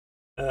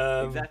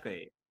 Um,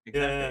 Exactly. yeah.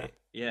 Exactly.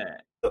 Yeah.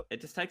 So,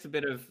 It just takes a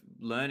bit of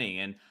learning.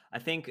 And I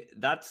think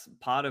that's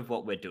part of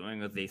what we're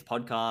doing with these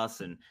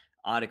podcasts and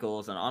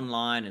articles and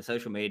online and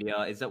social media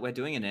is that we're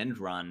doing an end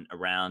run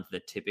around the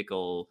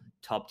typical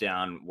top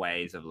down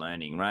ways of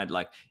learning, right?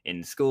 Like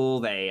in school,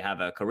 they have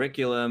a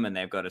curriculum and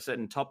they've got a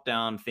certain top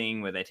down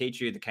thing where they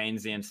teach you the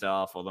Keynesian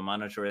stuff or the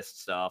monetarist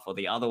stuff or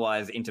the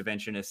otherwise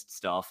interventionist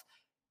stuff.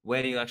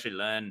 Where do you actually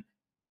learn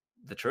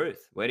the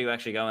truth? Where do you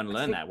actually go and I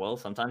learn think that? Well,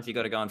 sometimes you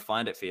got to go and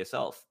find it for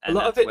yourself, a and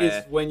lot of that's it is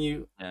where, when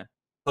you. yeah,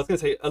 I was going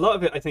to say a lot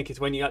of it. I think is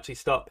when you actually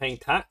start paying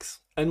tax,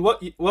 and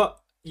what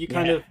you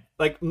kind yeah, of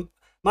like.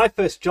 My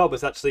first job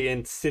was actually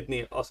in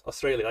Sydney,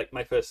 Australia. Like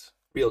my first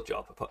real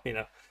job,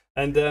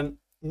 And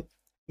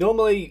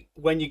normally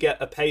when you get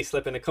a pay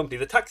slip in a company,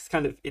 the tax is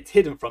kind of it's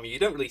hidden from you. You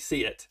don't really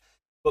see it.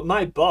 But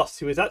my boss,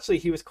 who was actually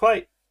he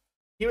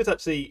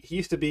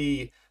used to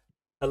be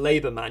a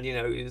labor man. He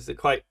was a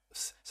quite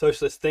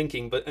socialist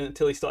thinking, but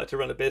until he started to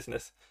run a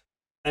business.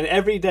 And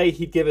every day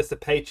he'd give us the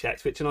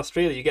paychecks, which in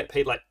Australia you get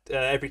paid like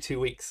every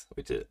 2 weeks,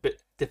 which is a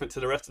bit different to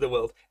the rest of the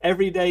world.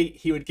 Every day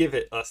he would give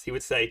it us. He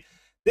would say,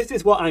 "This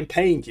is what I'm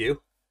paying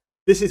you.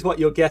 This is what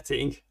you're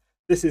getting.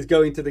 This is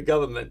going to the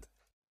government."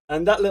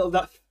 And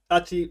that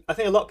actually, I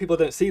think a lot of people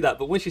don't see that.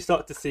 But once you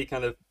start to see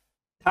kind of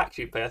tax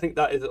you pay, I think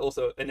that is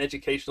also an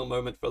educational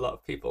moment for a lot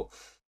of people.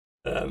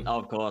 oh,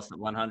 of course,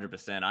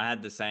 100%. I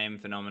had the same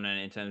phenomenon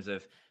in terms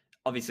of,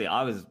 obviously,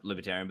 I was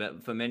libertarian,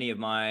 but for many of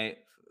my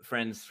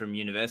friends from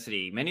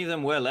university, many of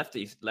them were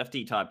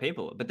lefty type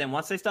people. But then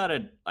once they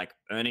started like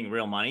earning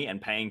real money and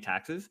paying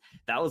taxes,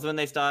 that was when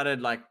they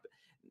started like.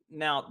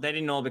 Now they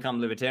didn't all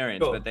become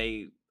libertarians, Sure, but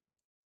they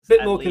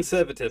bit at more least they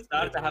conservative,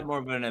 started to maybe. have more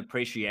of an Yeah.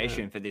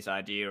 appreciation for this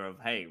idea of,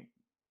 hey,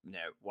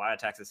 why are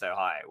taxes so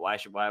high? Why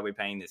are we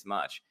paying this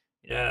much?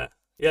 Yeah.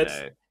 Yeah. Just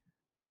So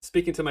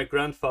speaking to my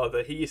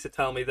grandfather, he used to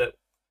tell me that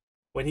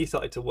when he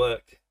started to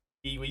work,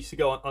 he used to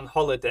go on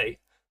holiday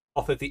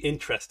off of the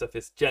interest of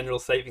his general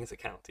savings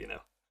account.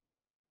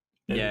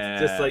 And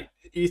just yeah, like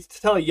he used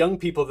to tell young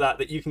people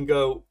that you can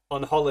go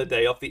on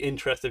holiday off the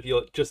interest of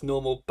your just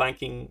normal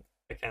banking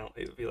account.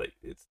 It would be like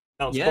it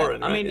sounds yeah.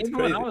 foreign, I right? mean, It's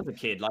even when I crazy. was a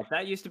kid, like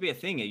that used to be a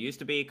thing. It used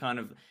to be kind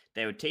of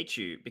they would teach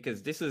you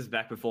because this was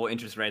back before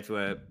interest rates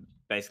were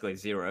basically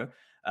zero,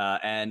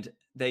 and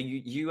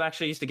you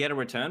actually used to get a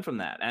return from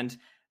that. And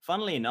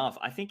funnily enough,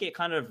 I think it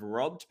kind of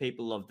robbed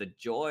people of the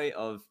joy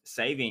of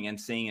saving and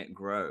seeing it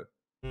grow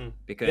Mm. Yeah.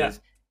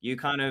 because you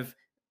kind of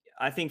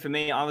I think for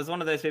me, I was one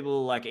of those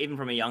people, like, even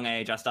from a young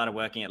age, I started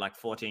working at like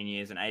 14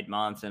 years and 8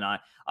 months, and I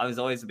was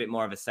always a bit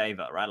more of a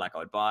saver, right? Like, I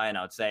would buy and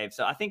I would save.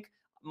 So I think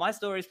my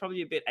story is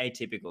probably a bit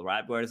atypical,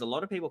 right? Whereas a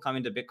lot of people come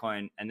into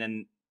Bitcoin and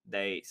then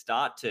they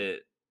start to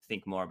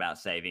think more about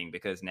saving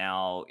because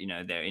now,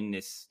 they're in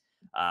this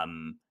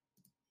um,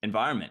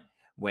 environment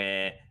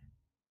where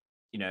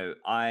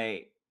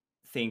I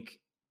think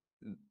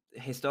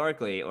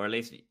historically, or at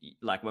least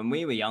like when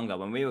we were younger,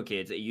 when we were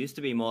kids, it used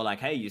to be more like,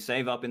 hey, you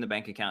save up in the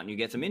bank account and you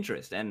get some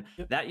interest. And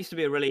Yep. that used to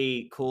be a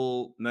really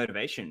cool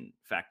motivation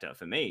factor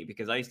for me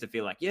because I used to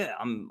feel like, yeah,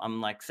 I'm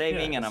like Yeah.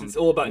 saving and It's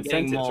all about I'm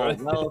getting incentives, more right?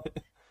 wealth,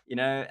 and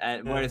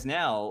Yeah. whereas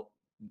now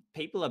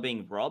people are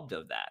being robbed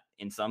of that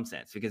in some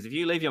sense because if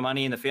you leave your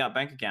money in the fiat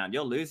bank account,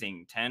 you're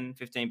losing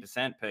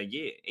 10-15% per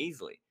year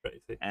easily.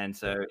 Crazy. And Yeah.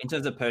 so in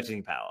terms of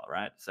purchasing power,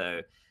 right?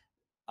 So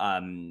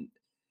um,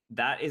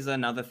 that is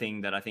another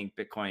thing that I think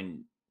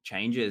Bitcoin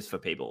changes for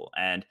people,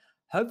 and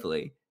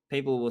hopefully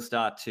people will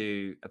start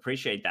to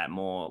appreciate that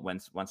more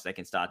once they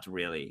can start to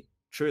really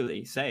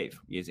truly save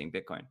using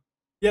Bitcoin.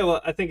 Yeah,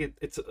 well, I think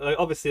it's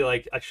obviously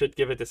like I should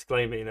give a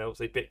disclaimer.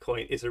 Obviously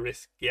Bitcoin is a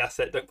risky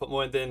asset. Don't put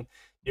more in than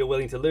you're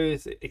willing to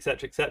lose,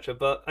 etc., etc.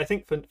 But I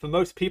think for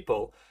most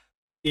people,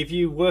 if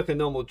you work a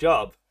normal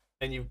job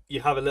and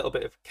you have a little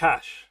bit of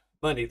cash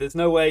money, there's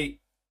nowhere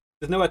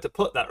to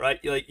put that, right?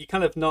 You're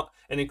kind of not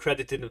an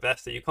accredited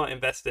investor. You can't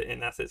invest it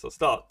in assets or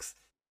stocks.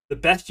 The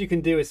best you can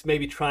do is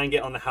maybe try and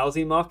get on the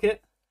housing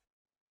market.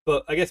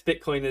 But I guess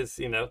Bitcoin is,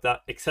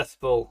 that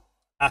accessible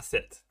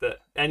asset that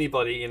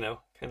anybody,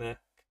 kind of,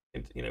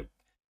 you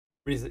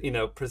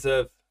know,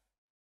 preserve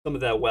some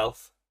of their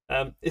wealth.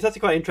 It's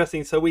actually quite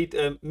interesting. So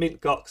Mint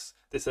Gox,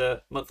 this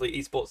monthly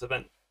esports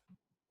event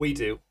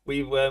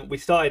we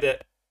started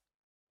it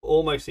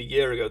almost a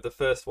year ago, the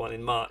first one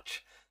in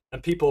March,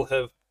 and people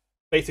have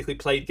basically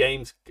played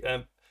games.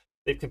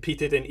 They've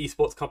competed in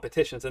esports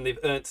competitions and they've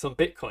earned some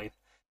Bitcoin.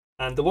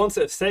 And the ones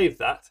that have saved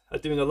that are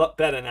doing a lot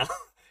better now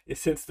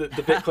since the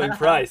Bitcoin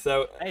price.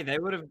 So Hey, they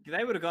would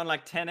have gone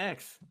like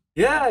 10x.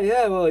 yeah,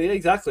 yeah, well, yeah,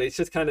 exactly. It's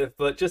just kind of,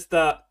 but just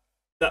that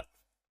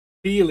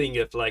feeling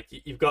of like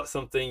you've got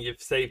something,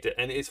 you've saved it,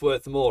 and it's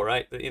worth more,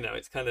 right?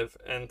 It's kind of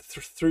and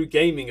through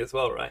gaming as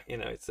well, right?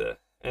 It's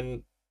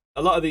and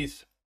a lot of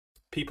these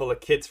people are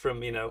kids from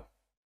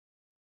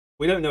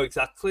we don't know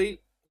exactly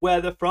where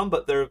they're from,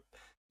 but they're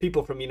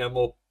people from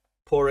more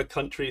poorer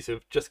countries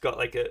who've just got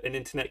like an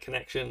internet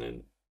connection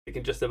and they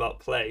can just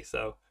about play.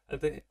 So I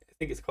think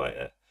it's quite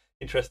a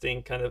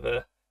interesting kind of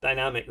a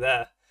dynamic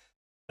there.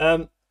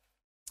 Um,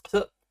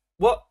 so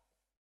what?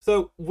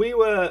 So we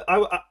were.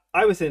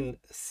 I was in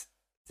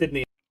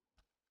Sydney.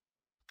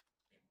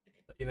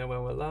 You know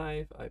when we're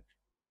live. I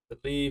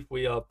believe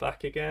we are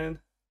back again.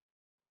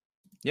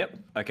 Yep.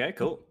 Okay.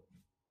 Cool.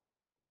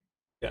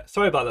 Yeah,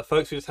 sorry about that,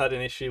 folks. We just had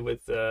an issue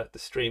with the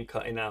stream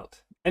cutting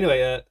out.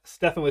 Anyway,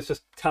 Stefan was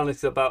just telling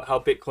us about how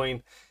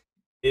Bitcoin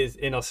is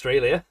in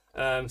Australia.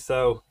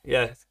 So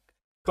yeah, it's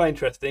quite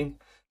interesting.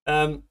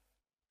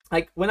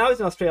 Like when I was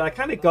in Australia, I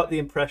kind of got the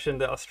impression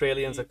that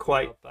Australians are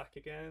quite back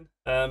again.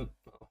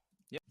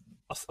 Yep.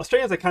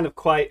 Australians are kind of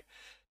quite.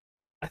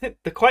 I think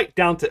they're quite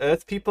down to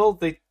earth people.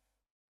 They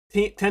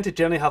tend to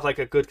generally have like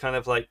a good kind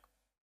of like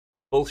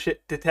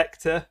bullshit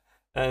detector,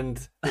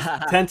 and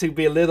tend to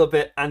be a little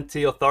bit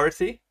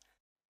anti-authority.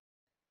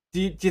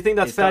 Do you think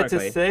that's fair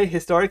to say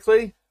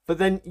historically? But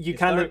then you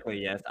kind of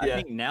yes. I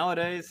think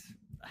nowadays,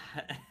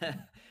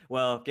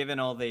 well, given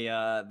all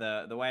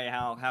the way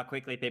how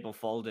quickly people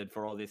folded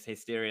for all this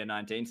Hysteria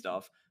 19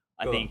 stuff,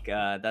 I think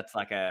that's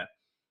like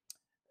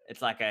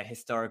it's like a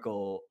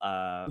historical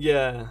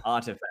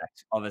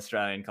artifact of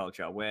Australian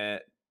culture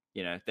where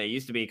there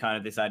used to be kind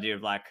of this idea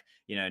of like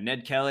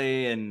Ned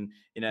Kelly and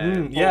Paul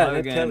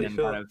Hogan Kelly, and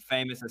kind of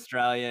famous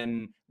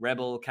Australian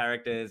rebel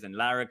characters and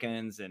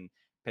larrikins and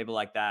people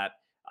like that.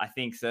 I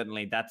think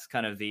certainly that's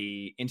kind of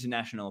the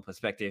international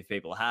perspective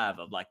people have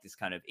of like this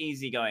kind of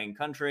easygoing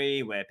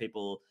country where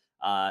people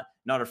are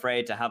not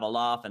afraid to have a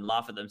laugh and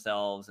laugh at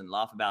themselves and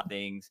laugh about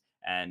things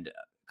and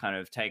kind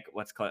of take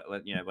what's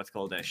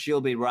called a she'll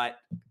be right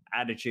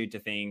attitude to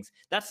things.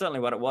 That's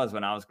certainly what it was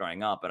when I was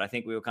growing up. But I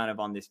think we were kind of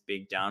on this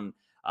big down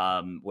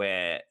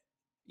where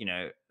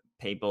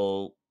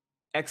people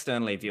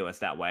externally view us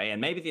that way,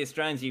 and maybe the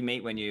Australians you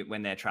meet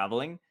when they're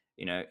traveling,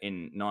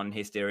 in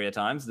non-hysteria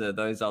times,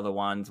 those are the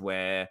ones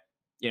where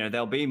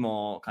they'll be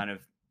more kind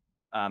of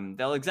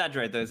they'll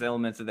exaggerate those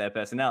elements of their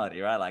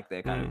personality, right? Like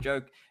they're kind of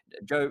joke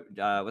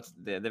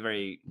they're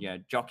very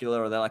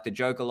jocular, or they like to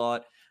joke a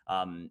lot.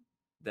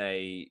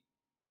 They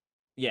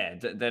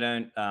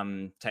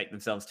don't take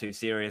themselves too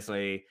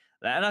seriously,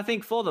 and I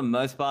think for the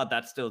most part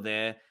that's still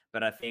there.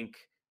 But I think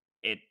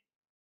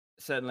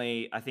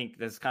I think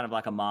there's kind of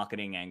like a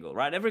marketing angle,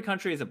 right? Every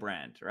country is a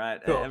brand,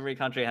 right? Cool. Every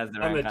country has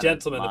their own kind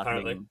gentleman, of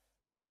marketing. Apparently.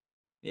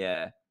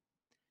 Yeah.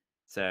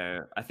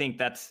 So I think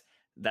that's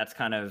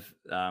kind of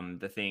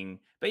the thing.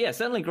 But yeah,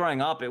 certainly growing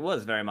up, it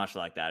was very much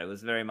like that. It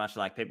was very much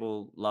like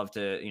people love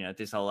to,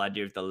 this whole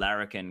idea of the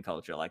larrikin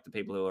culture, like the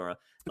people who are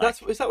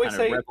like, is that what you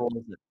say?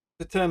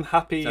 The term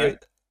happy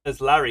as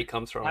Larry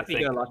comes from.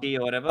 Happy-go-lucky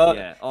or whatever.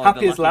 Yeah. Or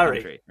happy as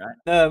Larry. Country,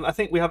 right? I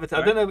think we have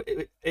I don't know.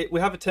 We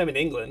have a term in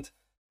England.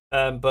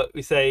 But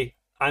we say,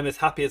 I'm as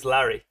happy as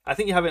Larry. I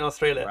think you have it in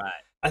Australia. Right.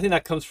 I think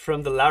that comes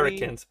from the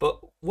larrikins. But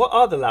what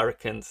are the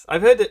larrikins?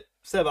 I've heard it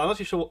said, but I'm not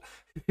too sure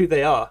who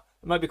they are.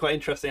 It might be quite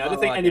interesting. I don't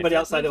think anybody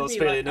outside of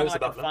Australia knows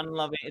about them.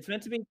 Fun-loving. It's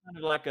meant to be kind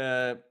of like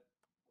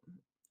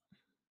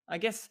I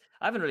guess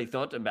I haven't really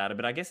thought about it,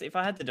 but I guess if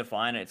I had to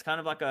define it, it's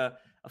kind of like a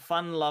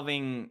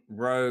fun-loving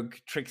rogue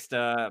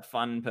trickster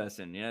fun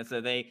person.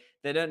 So they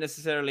don't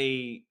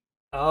necessarily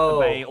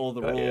obey all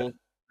the rules.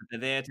 But they're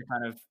there to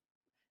kind of.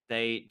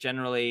 They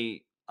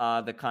generally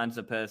are the kinds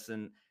of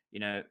person,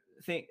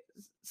 think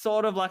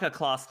sort of like a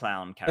class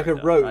clown character,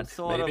 like a rogue, right?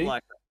 Sort maybe? of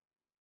like,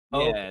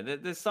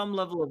 there's some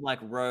level of like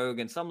rogue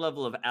and some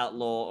level of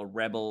outlaw or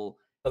rebel.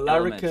 A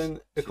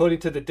larrikin, according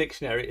to the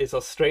dictionary, is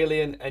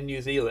Australian and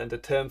New Zealand a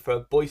term for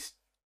a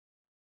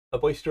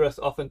boisterous,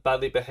 often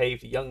badly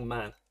behaved young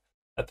man,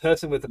 a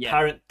person with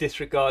apparent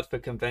disregard for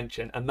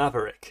convention, a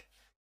maverick.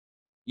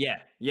 Yeah.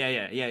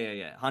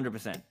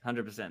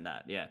 100%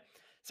 that. Yeah.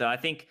 So I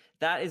think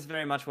that is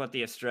very much what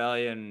the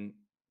Australian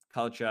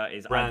culture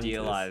is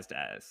idealized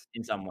as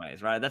in some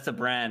ways, right? That's a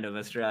brand of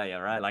Australia,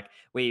 right? Like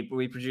we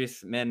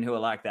produce men who are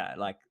like that,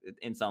 like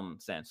in some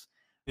sense.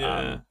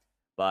 Yeah.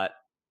 But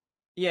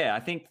yeah, I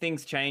think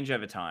things change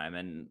over time,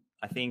 and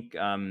I think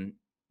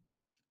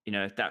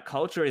that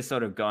culture is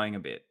sort of going a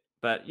bit.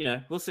 But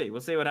we'll see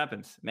what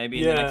happens.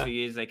 Maybe in the next few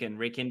years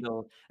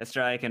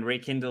Australia can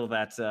rekindle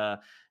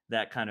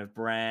that kind of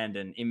brand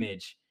and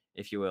image,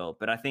 if you will.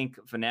 But I think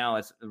for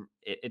now,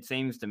 it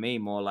seems to me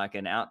more like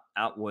an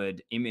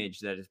outward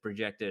image that is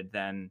projected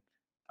than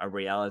a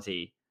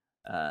reality.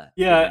 I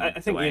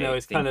think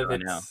it's kind of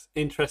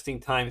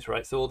interesting times,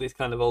 right? So all these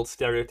kind of old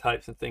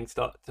stereotypes and things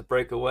start to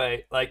break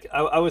away. Like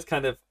I used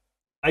to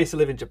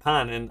live in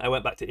Japan, and I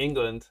went back to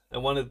England,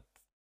 and one of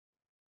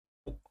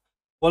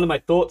my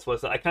thoughts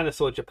was that I kind of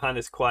saw Japan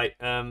as quite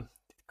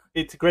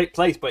it's a great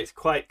place, but it's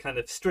quite kind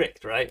of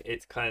strict, right?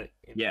 It's kind of,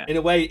 in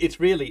a way, it's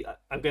really,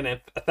 I'm going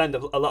to offend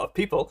a lot of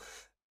people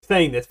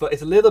saying this, but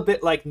it's a little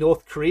bit like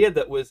North Korea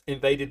that was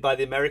invaded by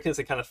the Americans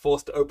and kind of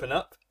forced to open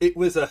up. It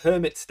was a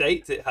hermit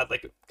state. It had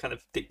like a kind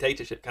of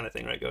dictatorship kind of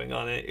thing, right, going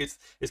on. And it's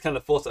kind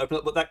of forced to open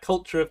up, but that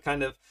culture of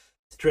kind of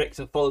strict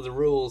and follow the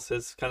rules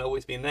has kind of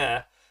always been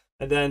there.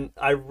 And then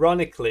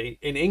ironically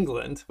in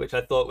England, which I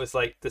thought was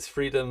like this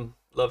freedom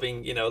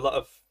loving, a lot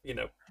of,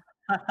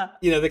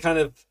 the kind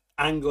of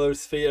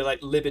Anglosphere,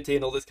 like liberty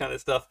and all this kind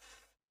of stuff.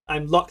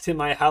 I'm locked in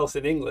my house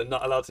in England,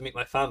 not allowed to meet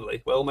my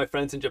family, where all my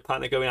friends in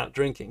Japan are going out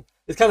drinking.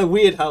 It's kind of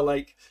weird how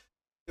like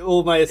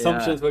all my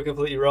Yeah. assumptions were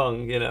completely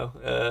wrong.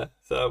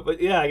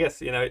 But yeah, I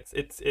guess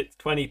it's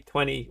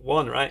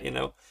 2021, right?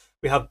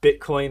 We have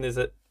Bitcoin is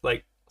at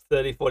like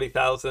 30,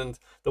 40,000.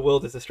 The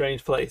world is a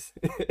strange place.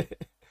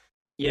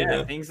 you Yeah,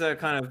 know, things are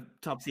kind of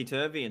topsy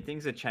turvy and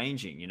things are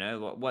changing,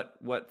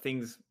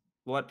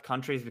 what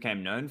countries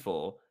became known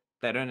for,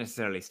 they don't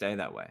necessarily stay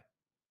that way.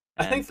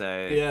 I And think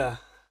so, yeah.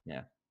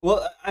 yeah.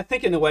 Well, I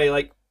think in a way,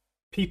 like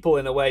people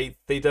in a way,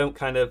 they don't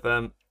kind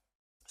of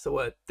so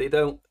what they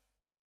don't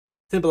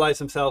symbolize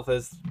themselves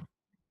as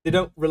they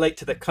don't relate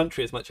to their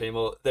country as much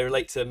anymore. They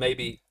relate to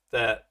maybe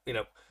their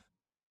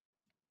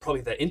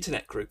probably their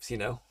internet groups.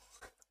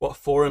 What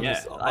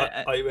forums Yeah,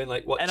 are you in?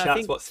 Like what and I chats,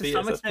 think what to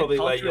some spheres? That's extent probably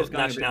where culture your is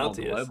going a bit more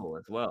nationality is. global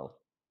as well.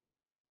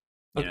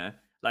 you Okay, know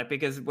like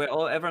because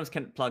everyone's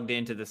plugged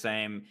into the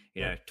same,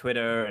 yeah,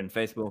 Twitter and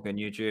Facebook and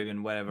YouTube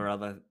and whatever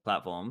other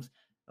platforms,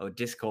 or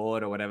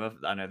Discord or whatever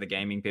I know the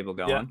gaming people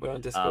go yeah, on. we're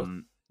on Discord.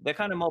 They're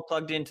kind of more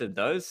plugged into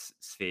those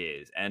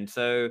spheres, and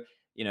so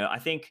I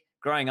think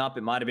growing up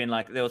it might have been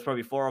like there was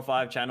probably 4 or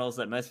 5 channels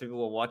that most people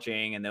were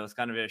watching, and there was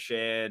kind of a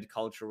shared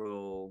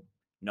cultural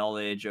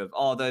knowledge of,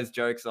 oh, those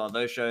jokes on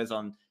those shows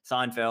on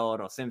Seinfeld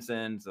or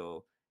Simpsons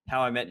or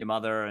How I Met Your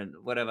Mother and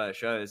whatever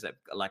shows that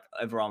like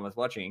everyone was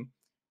watching.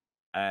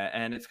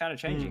 And it's kind of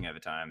Mm, changing over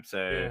time. So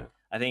yeah.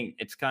 I think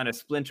it's kind of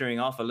splintering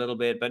off a little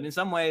bit, but in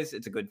some ways,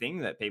 it's a good thing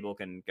that people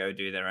can go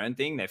do their own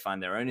thing. They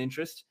find their own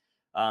interest.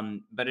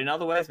 But in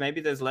other ways,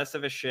 maybe there's less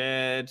of a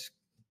shared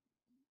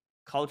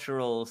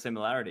cultural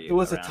similarity There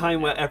was a around it time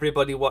where now.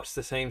 everybody watched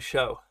the same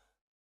show.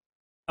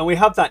 And we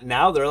have that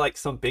now. There are like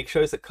some big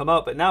shows that come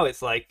out, but now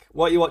it's like,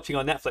 what are you watching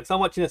on Netflix? I'm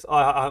watching this. Oh,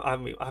 I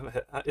haven't.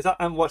 I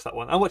haven't watched that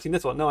one. I'm watching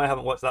this one. No, I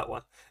haven't watched that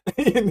one.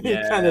 you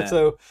kind of Yeah,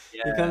 so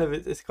you kind yeah, of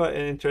it's quite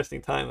an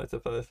interesting time, I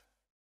suppose.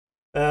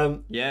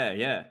 Um, yeah,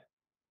 yeah.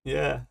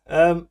 yeah.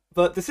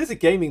 But this is a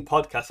gaming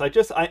podcast.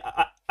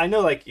 I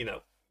know like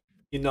you're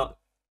not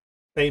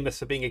famous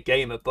for being a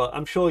gamer, but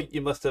I'm sure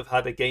you must have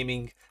had a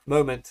gaming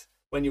moment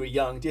when you were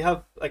young. Do you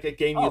have like a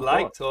game Oh, you of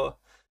course. liked or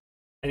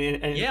any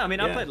Yeah, I mean,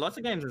 I yeah? played lots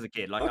of games as a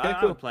kid. Like Okay,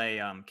 I would cool.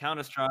 play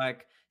Counter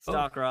Strike,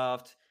 Oh,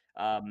 StarCraft,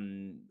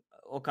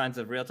 all kinds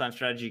of real time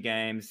strategy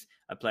games.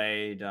 I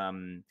played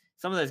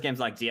some of those games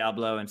like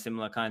Diablo and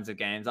similar kinds of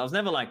games. I was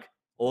never like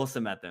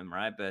awesome at them,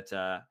 right? But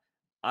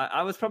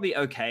I was probably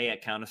okay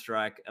at Counter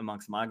Strike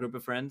amongst my group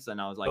of friends,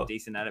 and I was like cool.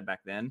 decent at it back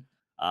then.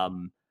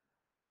 Um,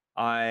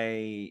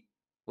 I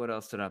What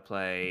else did I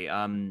play?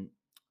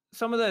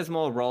 Some of those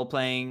more role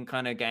playing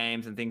kind of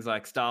games and things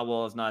like Star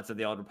Wars Knights of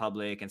the Old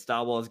Republic and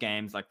Star Wars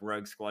games like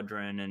Rogue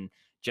Squadron and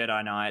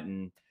Jedi Knight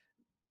and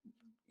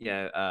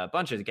yeah, a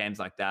bunch of games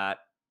like that.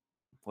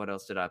 What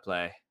else did I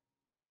play?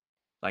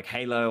 Like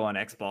Halo on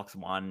Xbox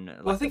One,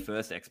 Well, I like the think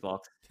first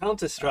Xbox.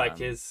 Counter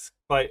Strike Um, is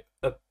quite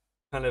a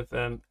kind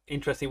of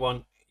interesting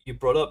one you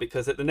brought up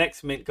because at the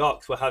next Mint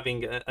Gox we're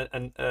having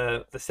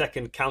the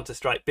second Counter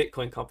Strike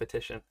Bitcoin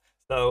competition.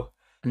 So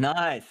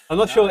nice, I'm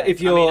not sure nice.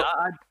 if I mean, you're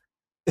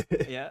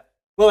yeah.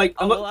 well, like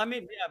Oh well, I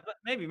mean, yeah, but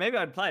maybe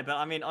I'd play. But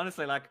I mean,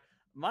 honestly, like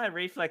my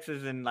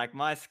reflexes and like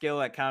my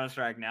skill at Counter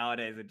Strike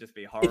nowadays would just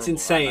be it's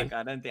horrible, right? Like insane.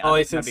 I Oh, don't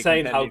it's think I'd be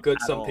insane how competitive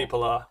good at some all.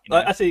 people are. You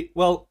know? Actually,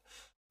 well,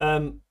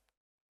 um,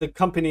 the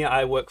company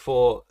I work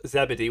for,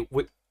 Zebedee,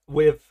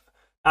 we've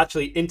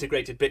actually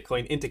integrated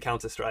Bitcoin into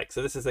Counter Strike.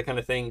 So this is the kind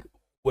of thing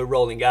we're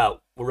rolling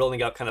out. We're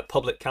rolling out kind of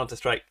public Counter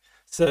Strike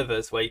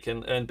servers where you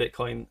can earn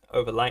Bitcoin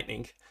over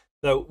Lightning.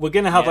 So we're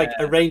going to have Yeah, like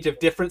a range of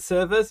different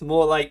servers,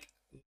 more like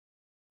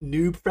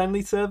noob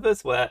friendly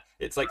servers where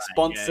it's like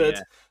right. Yeah, sponsored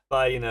yeah.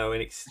 by,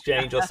 an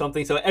exchange or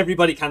something. So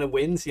everybody kind of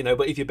wins,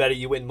 but if you're better,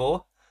 you win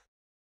more.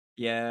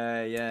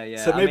 Yeah, yeah,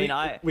 So yeah. I mean,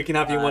 maybe we can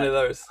have you in one uh, of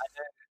those.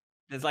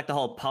 there's like the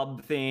whole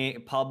pub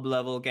thing, pub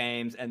level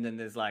games, and then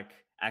there's like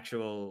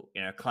actual,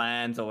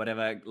 clans or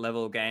whatever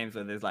level games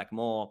where there's like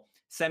more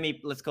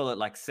let's call it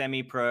like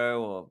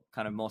semi-pro or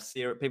kind of more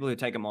serious people who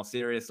take it more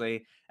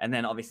seriously, and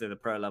then obviously the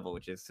pro level,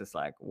 which is just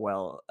like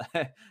well,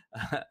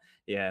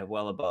 yeah,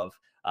 well above.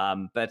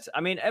 But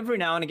I mean, every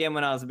now and again,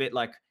 when I was a bit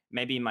like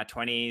maybe in my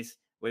 20s,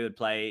 we would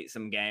play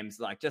some games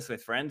like just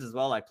with friends as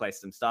well, like play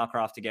some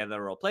StarCraft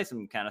together or play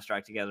some Counter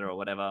Strike together or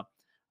whatever.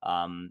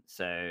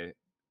 So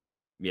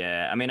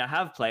yeah, I mean, I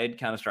have played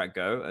Counter Strike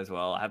Go as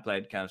well. I have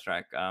played Counter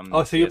Strike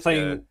Oh, so you're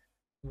CS:GO. playing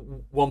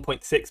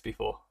 1.6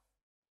 before?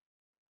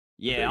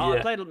 Yeah, I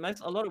Yeah. played a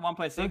lot of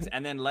 1.6, Okay.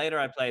 and then later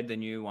I played the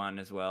new one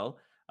as well.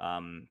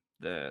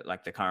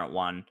 The current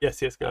one.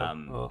 Yes, yes, go.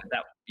 Oh.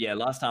 That yeah,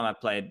 last time I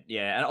played,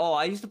 yeah, and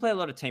I used to play a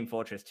lot of Team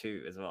Fortress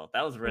 2 as well.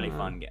 That was really Uh,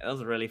 fun. That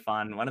was really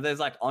fun. One of those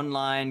like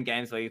online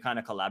games where you're kind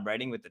of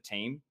collaborating with the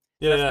team.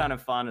 So yeah, that's yeah. kind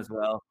of fun as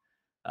well.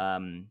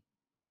 Um,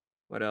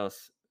 what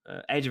else?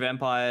 Age of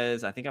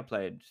Empires. I think I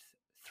played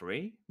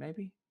 3,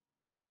 maybe.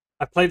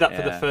 I played that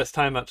for the Yeah. first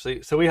time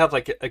actually. So we have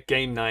like a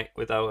game night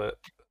with our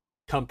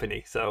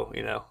company. So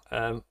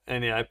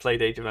and yeah, I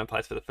played Age of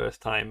Empires for the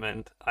first time,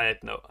 and I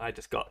had no, I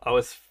just got, I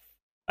was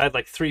I had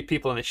like 3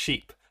 people and a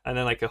sheep, and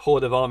then like a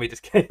horde of army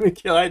just came and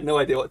killed. I had no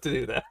idea what to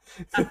do there.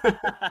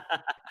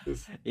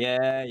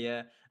 Yeah,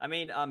 yeah. I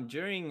mean,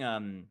 during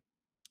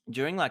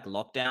like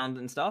lockdowns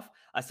and stuff,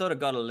 I sort of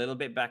got a little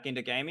bit back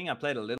into gaming. I played a little